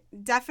think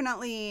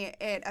definitely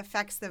it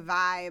affects the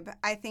vibe.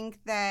 I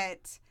think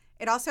that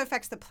it also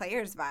affects the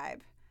player's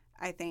vibe.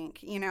 I think,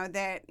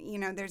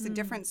 there's a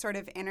different sort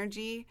of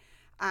energy.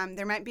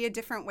 There might be a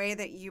different way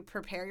that you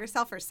prepare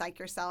yourself or psych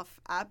yourself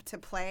up to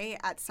play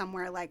at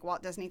somewhere like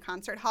Walt Disney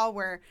Concert Hall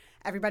where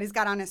everybody's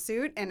got on a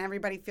suit and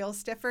everybody feels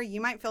stiffer. You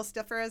might feel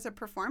stiffer as a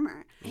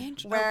performer.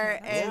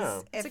 Whereas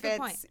Yeah. That's a if good it's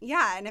point.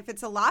 and if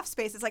it's a loft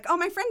space, it's like, oh,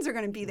 my friends are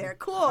going to be there.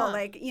 Cool.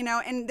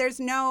 And there's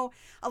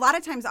a lot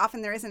of times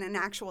often there isn't an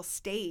actual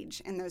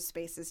stage in those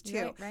spaces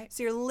too. Right.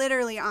 So you're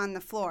literally on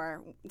the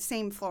floor,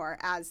 same floor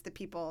as the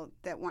people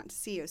that want to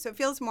see you. So it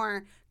feels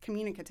more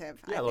communicative.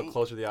 Yeah, I a little think.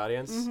 closer to the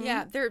audience.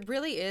 Yeah, there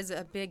really is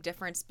a big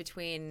difference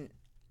between,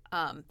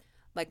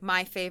 like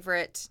my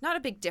favorite, not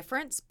a big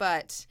difference,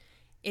 but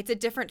it's a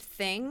different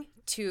thing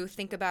to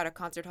think about a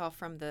concert hall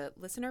from the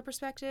listener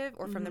perspective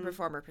or from the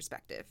performer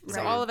perspective. So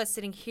Right. all of us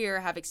sitting here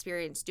have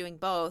experience doing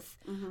both.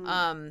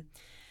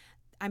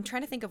 I'm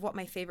trying to think of what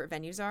my favorite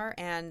venues are,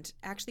 and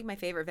actually my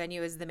favorite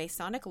venue is the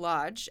Masonic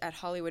Lodge at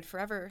Hollywood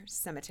Forever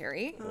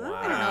Cemetery. Wow.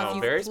 I don't know if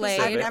you've Very played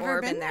specific. I've never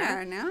or been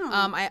there. there,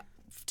 no.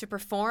 To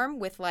perform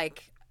with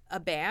like a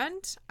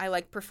band, I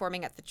like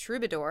performing at the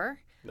Troubadour.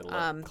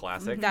 Little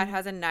classic. That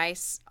has a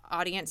nice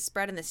audience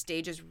spread, and the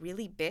stage is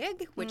really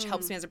big, which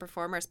helps me as a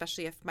performer,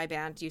 especially if my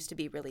band used to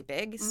be really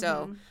big.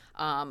 So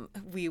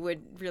we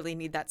would really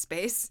need that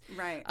space.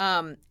 Right.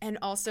 And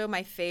also,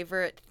 my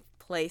favorite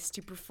place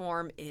to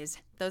perform is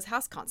those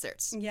house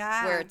concerts.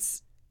 Yeah. Where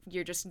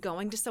you're just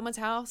going to someone's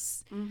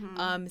house,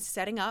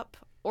 setting up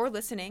or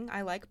listening.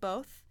 I like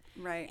both.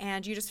 Right.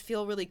 And you just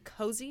feel really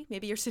cozy.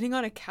 Maybe you're sitting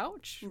on a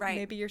couch. Right.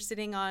 Maybe you're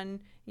sitting on,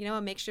 a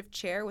makeshift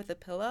chair with a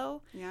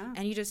pillow. Yeah.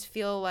 And you just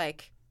feel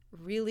like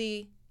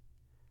really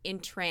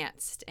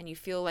entranced, and you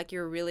feel like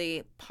you're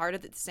really part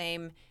of the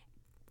same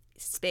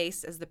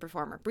space as the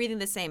performer, breathing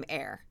the same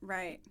air.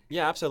 Right.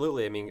 Yeah,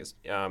 absolutely. I mean,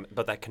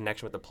 but that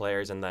connection with the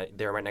players and that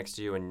they're right next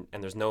to you and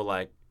there's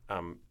no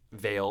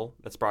veil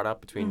that's brought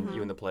up between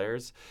you and the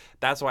players.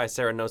 That's why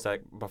Sarah knows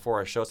that before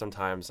a show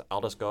sometimes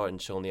I'll just go out and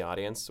chill in the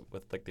audience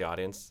with the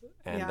audience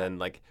and Yeah. then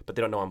but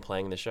they don't know I'm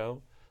playing the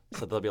show.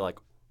 So they'll be like,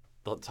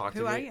 they'll talk to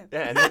Who me. are you?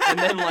 Yeah, and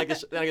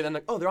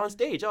then oh, they're on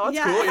stage. Oh, that's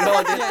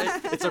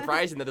Yeah. cool. It's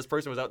surprising that this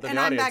person was out there in And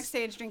the I'm audience.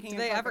 backstage drinking Do a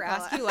they ever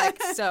Coca-Cola. ask you,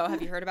 like, so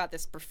have you heard about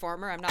this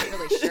performer? I'm not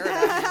really sure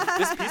about him.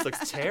 This piece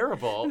looks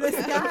terrible.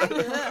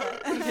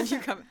 And then you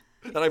come.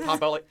 Then I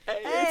pop out like,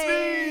 hey,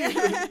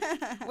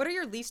 it's me. What are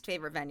your least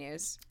favorite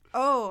venues?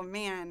 Oh,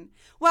 man.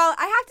 Well,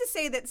 I have to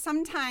say that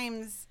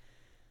sometimes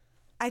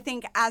I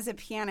think as a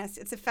pianist,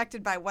 it's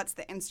affected by what's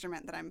the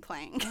instrument that I'm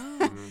playing.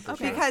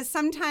 Okay. Because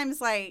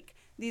sometimes,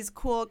 these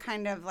cool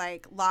kind of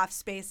loft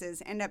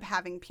spaces end up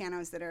having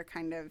pianos that are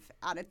kind of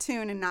out of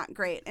tune and not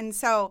great. And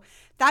so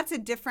that's a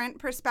different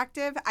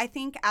perspective. I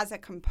think as a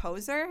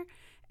composer,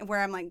 where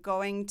I'm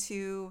going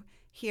to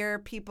hear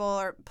people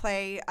or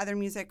play other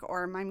music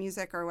or my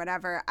music or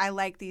whatever, I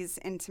like these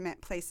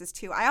intimate places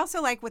too. I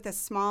also like with a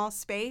small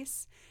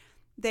space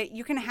that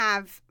you can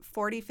have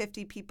 40,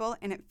 50 people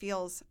and it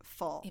feels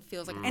full. It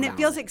feels like And it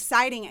feels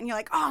exciting, and you're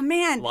like, oh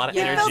man, A lot of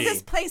you energy. filled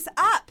this place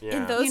up. Yeah.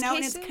 In those and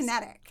cases, it's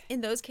kinetic. In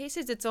those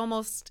cases, it's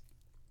almost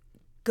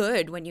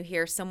good when you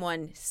hear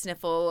someone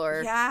sniffle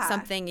or Yeah.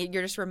 something.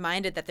 You're just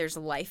reminded that there's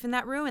life in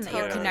that room and that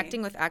you're Totally.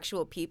 connecting with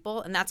actual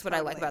people. And that's what I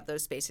like Totally. about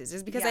those spaces,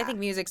 is because I Yeah. think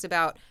music's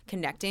about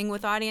connecting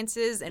with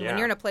audiences. And when Yeah.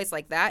 you're in a place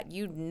like that,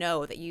 you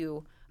know that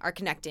you are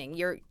connecting.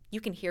 You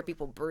can hear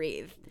people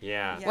breathe.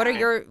 Yeah. Yeah. What are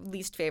your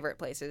least favorite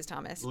places,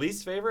 Thomas?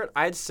 Least favorite?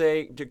 I'd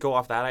say, to go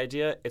off that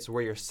idea, it's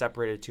where you're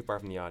separated too far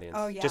from the audience.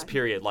 Oh, yeah, Just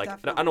period. Like,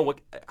 I don't know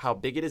how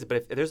big it is, but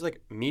if there's like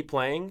me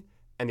playing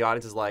and the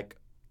audience is like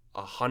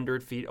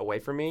 100 feet away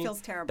from me,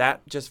 Feels terrible.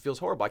 that just feels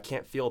horrible. I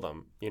can't feel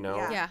them, you know?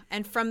 Yeah. Yeah,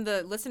 and from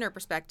the listener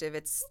perspective,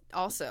 it's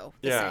also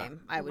the Yeah.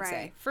 same, I would say.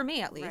 Right. For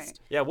me, at least. Right.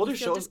 Yeah, we'll do You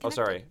feel shows. Oh,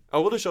 sorry.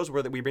 Oh, we'll do shows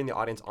where we bring the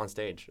audience on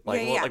stage.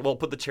 Like, Yeah, yeah. we'll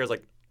put the chairs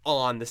like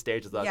on the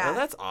stage with us. Yeah. Oh,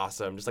 that's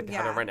awesome. Just like to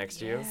have them Yeah. right next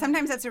to you.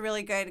 Sometimes that's a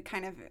really good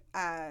kind of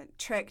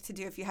trick to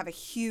do if you have a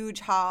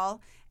huge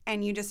hall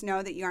and you just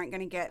know that you aren't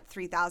going to get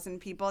 3,000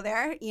 people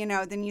there.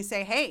 Then you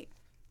say, hey,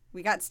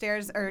 we got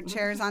stairs or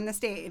chairs on the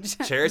stage.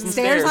 Chairs and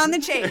stairs stairs. on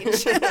the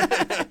stage.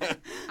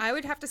 I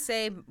would have to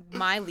say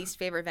my least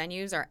favorite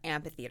venues are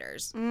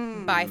amphitheaters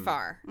by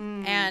far.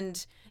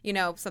 And,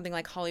 something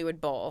like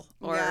Hollywood Bowl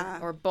Yeah.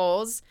 or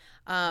Bowls.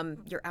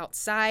 You're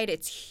outside.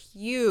 It's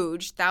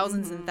huge,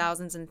 thousands and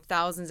thousands and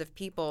thousands of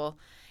people.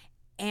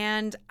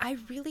 And I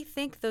really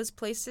think those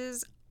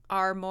places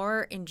are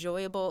more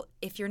enjoyable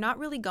if you're not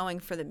really going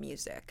for the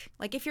music.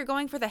 Like if you're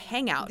going for the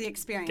hangout. The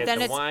experience. Get Then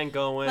the it's wine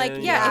going. Like,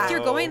 Yeah. if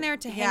you're going there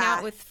to hang Yeah.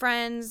 out with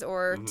friends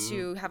or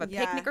to have a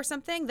Yeah. picnic or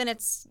something, then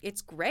it's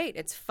great.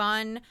 It's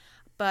fun.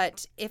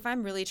 But if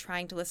I'm really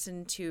trying to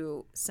listen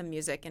to some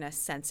music in a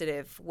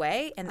sensitive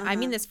way, and I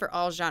mean this for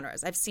all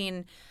genres, I've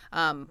seen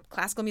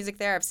classical music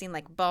there. I've seen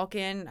like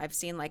Balkan. I've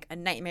seen like A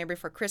Nightmare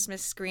Before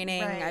Christmas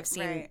screening. Right, I've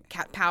seen right.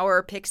 Cat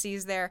Power,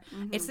 Pixies there.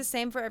 It's the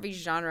same for every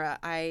genre.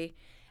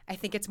 I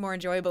think it's more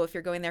enjoyable if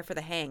you're going there for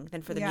the hang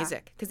than for the Yeah.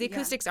 music, because the Yeah.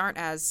 acoustics aren't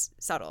as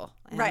subtle.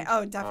 And Right. Oh,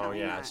 Oh, definitely.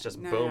 yeah. not. It's just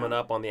No, booming no.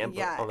 up on the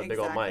Yeah, on the big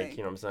old mic. exactly. You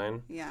know what I'm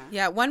saying? Yeah.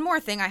 Yeah, one more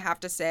thing I have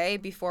to say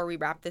before we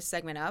wrap this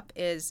segment up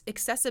is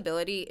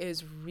accessibility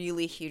is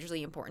really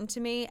hugely important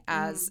to me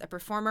as a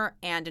performer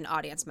and an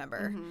audience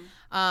member.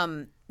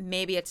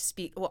 Maybe it's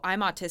I'm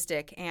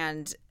autistic,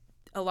 and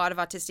a lot of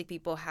autistic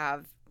people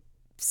have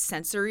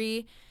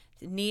sensory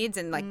needs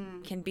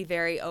and can be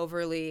very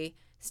overly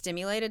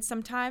stimulated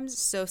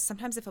sometimes. So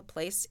sometimes if a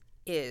place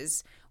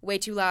is way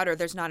too loud or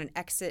there's not an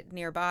exit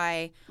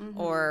nearby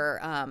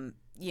or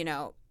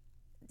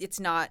it's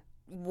not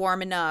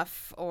warm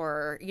enough,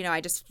 or I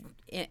just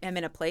am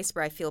in a place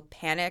where I feel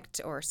panicked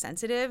or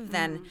sensitive,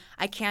 then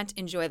I can't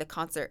enjoy the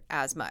concert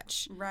as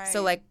much. Right.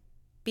 So like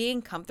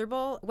being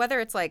comfortable, whether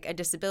it's like a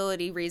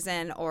disability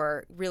reason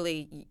or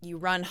really you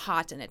run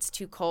hot and it's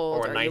too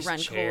cold, Or a nice you run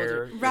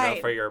chair cold. you know, Right.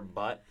 for your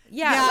butt.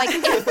 Yeah, Yeah.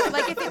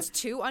 like if it's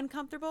too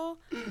uncomfortable,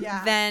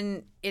 Yeah.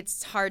 then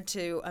it's hard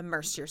to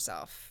immerse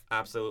yourself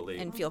Absolutely.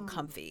 and feel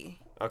comfy.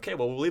 Okay,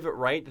 well, we'll leave it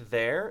right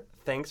there.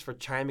 Thanks for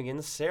chiming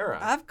in, Sarah.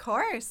 Of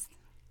course.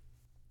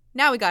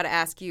 Now we got to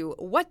ask you,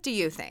 what do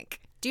you think?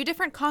 Do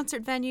different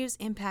concert venues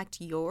impact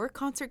your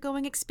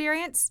concert-going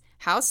experience?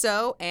 How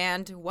so?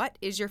 And what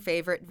is your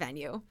favorite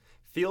venue?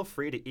 Feel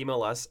free to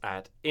email us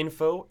at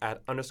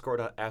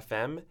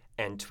info@_.fm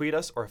and tweet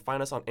us or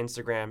find us on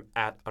Instagram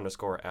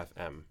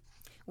 @_FM.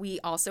 We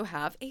also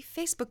have a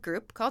Facebook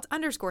group called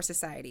 _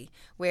 Society,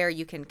 where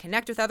you can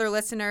connect with other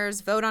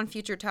listeners, vote on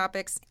future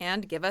topics,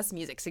 and give us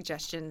music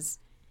suggestions.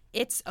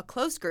 It's a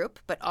closed group,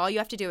 but all you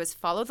have to do is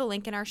follow the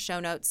link in our show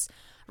notes,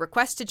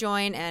 request to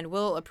join, and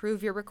we'll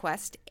approve your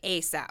request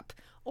ASAP.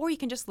 Or you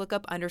can just look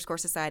up _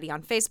 Society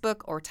on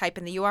Facebook or type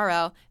in the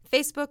URL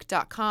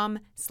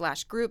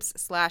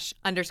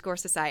facebook.com/groups/_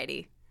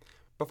 Society.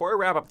 Before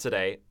we wrap up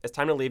today, it's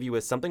time to leave you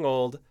with something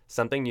old,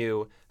 something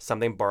new,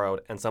 something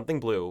borrowed, and something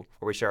blue,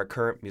 where we share our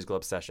current musical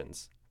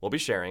obsessions. We'll be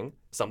sharing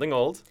something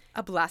old,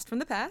 A blast from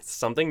the past,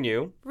 something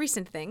new,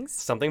 recent things,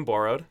 something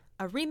borrowed,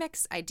 a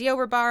remix, idea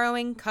we're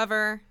borrowing,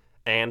 cover.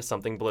 and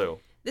something blue.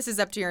 This is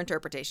up to your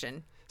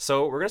interpretation.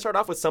 So we're going to start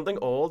off with something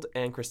old,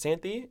 and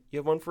Chrysanthi, you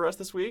have one for us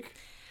this week?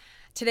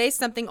 Today's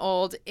Something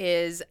Old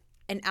is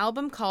an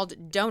album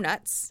called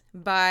Donuts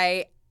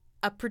by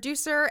a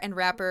producer and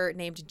rapper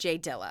named Jay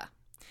Dilla.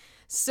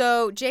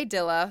 So Jay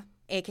Dilla,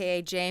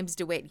 a.k.a. James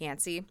DeWitt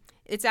Yancey,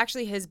 it's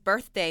actually his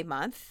birthday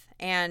month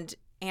and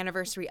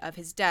anniversary of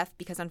his death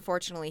because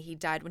unfortunately he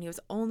died when he was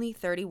only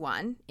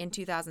 31 in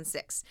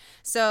 2006.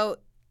 So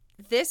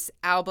this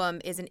album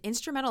is an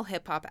instrumental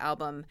hip-hop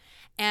album,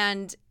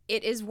 and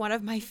it is one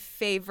of my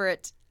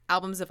favorite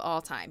albums of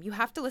all time. You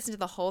have to listen to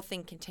the whole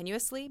thing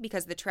continuously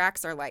because the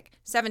tracks are like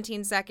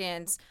 17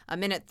 seconds, a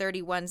minute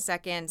 31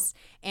 seconds,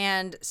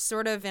 and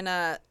sort of in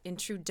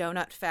true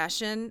donut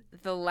fashion,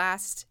 the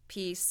last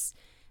piece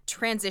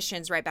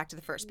transitions right back to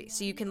the first piece.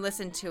 So you can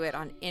listen to it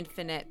on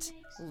infinite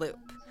loop.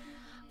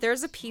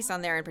 There's a piece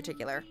on there in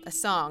particular, a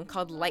song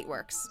called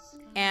Lightworks,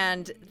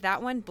 and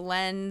that one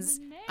blends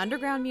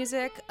underground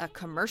music, a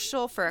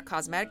commercial for a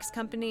cosmetics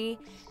company,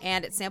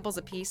 and it samples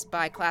a piece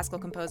by classical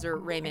composer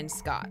Raymond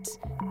Scott.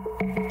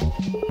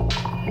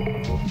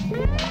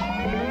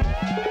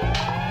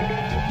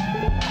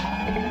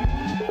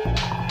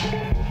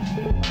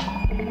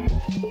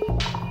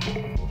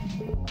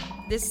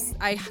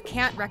 I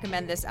can't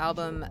recommend this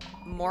album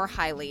more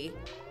highly.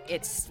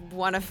 It's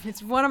one of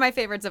my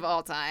favorites of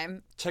all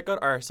time. Check out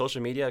our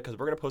social media because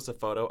we're going to post a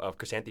photo of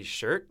Chrysanthe's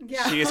shirt.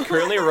 Yeah. She is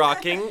currently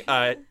rocking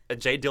a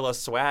Jay Dilla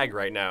swag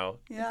right now.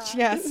 Yeah.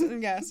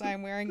 Yes,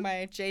 I'm wearing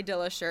my Jay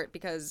Dilla shirt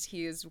because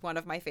he is one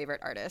of my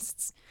favorite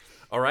artists.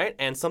 All right,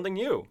 and something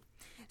new.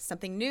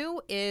 Something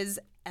new is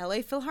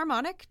LA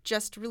Philharmonic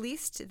just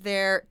released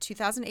their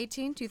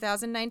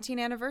 2018-2019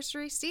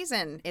 anniversary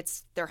season.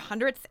 It's their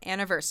 100th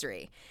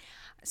anniversary.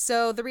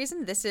 So the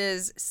reason this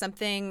is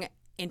something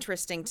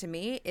interesting to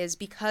me is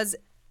because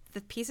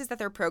the pieces that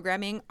they're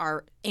programming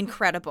are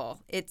incredible.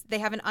 They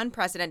have an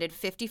unprecedented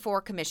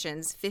 54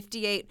 commissions,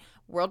 58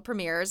 world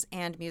premieres,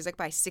 and music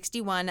by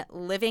 61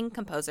 living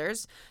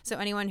composers. So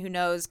anyone who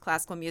knows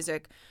classical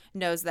music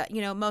knows that,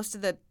 most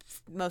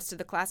of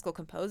the classical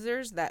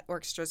composers that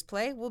orchestras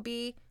play will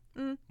be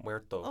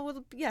Muerto.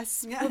 will be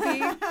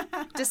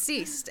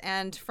deceased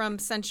and from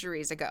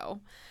centuries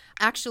ago.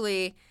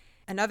 Actually,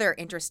 another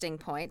interesting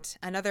point,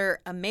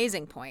 another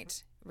amazing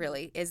point,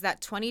 really, is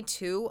that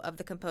 22 of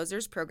the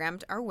composers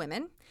programmed are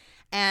women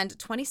and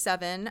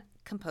 27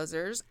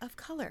 composers of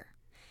color.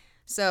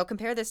 So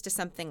compare this to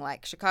something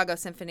like Chicago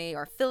Symphony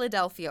or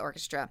Philadelphia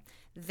Orchestra.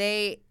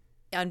 They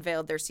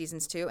unveiled their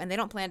seasons too, and they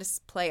don't plan to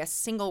play a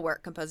single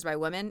work composed by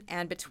women.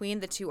 And between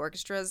the two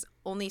orchestras,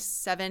 only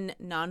 7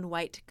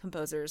 non-white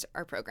composers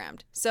are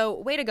programmed. So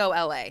way to go,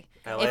 LA.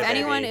 LA, If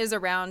anyone baby. is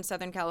around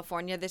Southern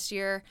California this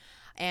year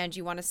and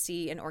you want to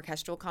see an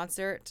orchestral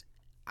concert,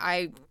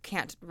 I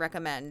can't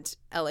recommend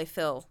LA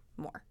Phil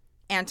more.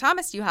 And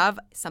Thomas, you have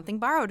something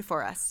borrowed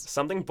for us.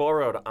 Something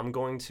borrowed. I'm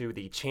going to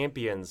the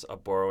champions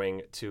of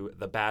borrowing to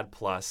the Bad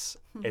Plus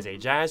is a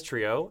jazz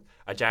trio.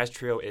 A jazz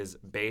trio is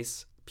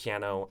bass,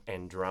 piano,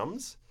 and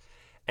drums.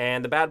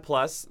 And the Bad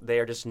Plus, they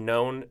are just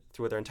known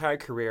through their entire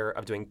career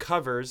of doing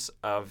covers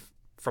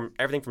from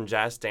everything from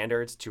jazz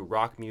standards to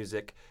rock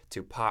music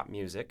to pop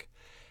music.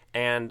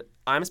 And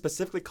I'm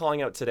specifically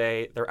calling out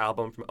today their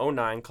album from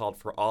 2009 called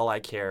For All I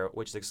Care,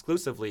 which is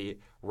exclusively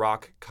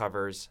rock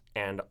covers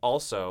and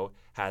also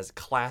has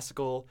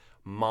classical,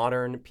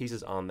 modern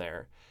pieces on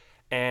there.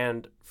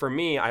 And for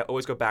me, I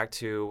always go back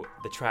to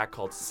the track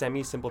called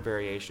Semi-Simple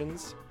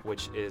Variations,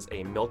 which is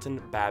a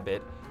Milton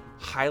Babbitt,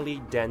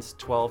 highly dense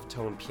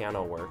 12-tone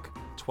piano work.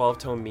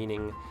 12-tone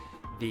meaning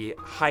the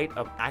height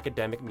of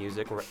academic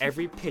music where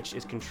every pitch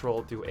is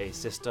controlled through a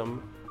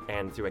system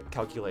and through a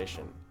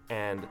calculation.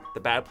 And the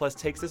Bad Plus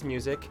takes this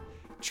music,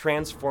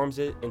 transforms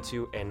it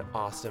into an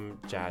awesome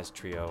jazz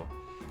trio.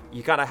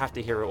 You gotta have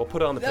to hear it. We'll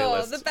put it on the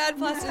playlist. Oh, the Bad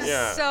Plus is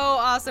Yeah. so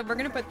awesome. We're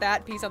going to put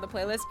that piece on the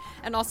playlist.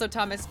 And also,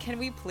 Thomas, can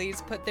we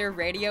please put their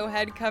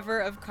Radiohead cover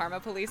of Karma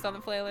Police on the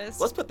playlist?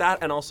 Let's put that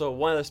and also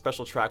one other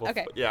special track.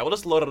 Okay. Yeah, we'll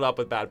just load it up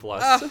with Bad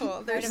Plus.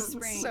 Oh, they're Rite of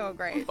Spring. so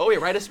great. Oh,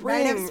 wait, Rite of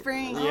Spring. Rite of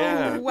Spring.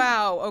 Yeah.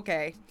 Wow.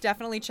 Okay.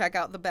 Definitely check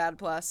out the Bad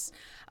Plus.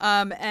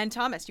 And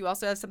Thomas, you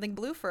also have something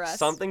blue for us.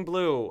 Something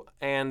blue.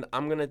 And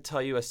I'm going to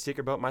tell you a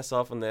secret about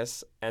myself in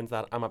this, and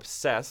that I'm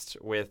obsessed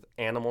with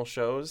animal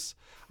shows.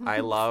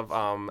 I love,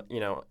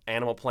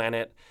 Animal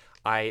Planet.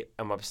 I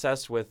am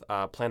obsessed with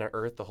Planet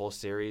Earth, the whole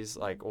series,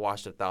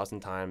 watched it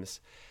 1,000 times.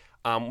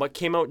 What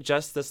came out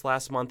just this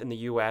last month in the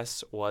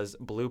U.S. was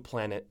Blue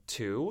Planet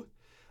 2,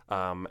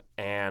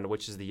 and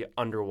which is the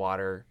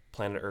underwater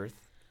Planet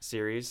Earth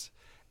series.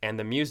 And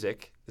the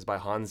music is by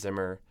Hans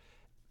Zimmer.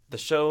 The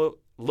show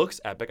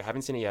looks epic. I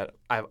haven't seen it yet.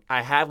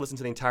 I have listened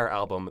to the entire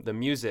album. The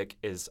music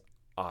is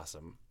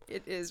awesome.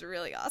 It is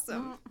really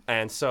awesome.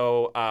 And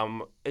so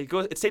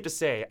it's safe to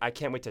say I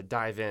can't wait to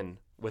dive in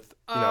with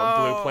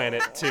Blue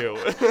Planet 2.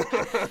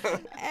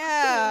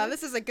 Yeah,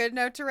 this is a good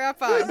note to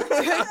wrap on.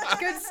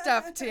 Good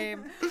stuff,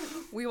 team.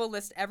 We will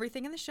list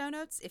everything in the show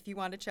notes if you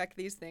want to check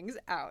these things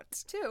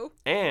out, too.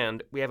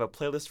 And we have a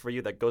playlist for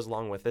you that goes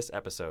along with this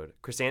episode.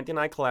 Chrysanthe and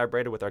I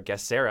collaborated with our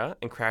guest Sarah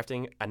in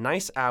crafting a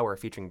nice hour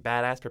featuring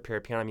badass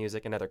prepared piano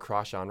music and other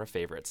cross-genre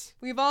favorites.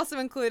 We've also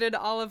included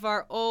all of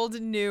our old,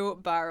 new,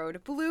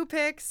 borrowed blue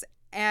picks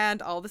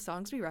and all the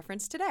songs we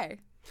referenced today.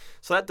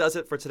 So that does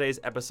it for today's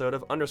episode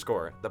of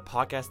Underscore, the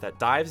podcast that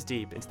dives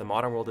deep into the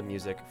modern world of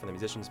music from the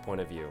musician's point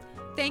of view.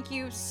 Thank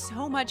you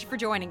so much for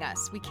joining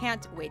us. We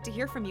can't wait to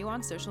hear from you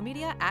on social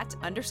media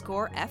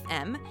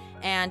 @_FM.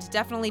 And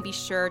definitely be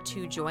sure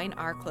to join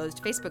our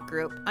closed Facebook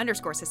group,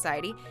 Underscore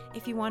Society,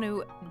 if you want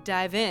to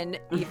dive in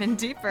even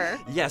deeper.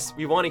 Yes,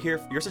 we want to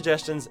hear your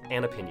suggestions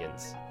and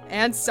opinions.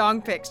 And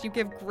song picks. You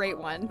give great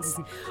ones.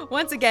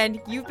 Once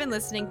again, you've been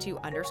listening to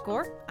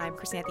Underscore. I'm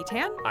Chrysanthe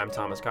Tan. I'm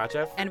Thomas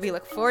Kachev. And we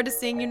look forward to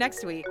seeing you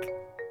next week.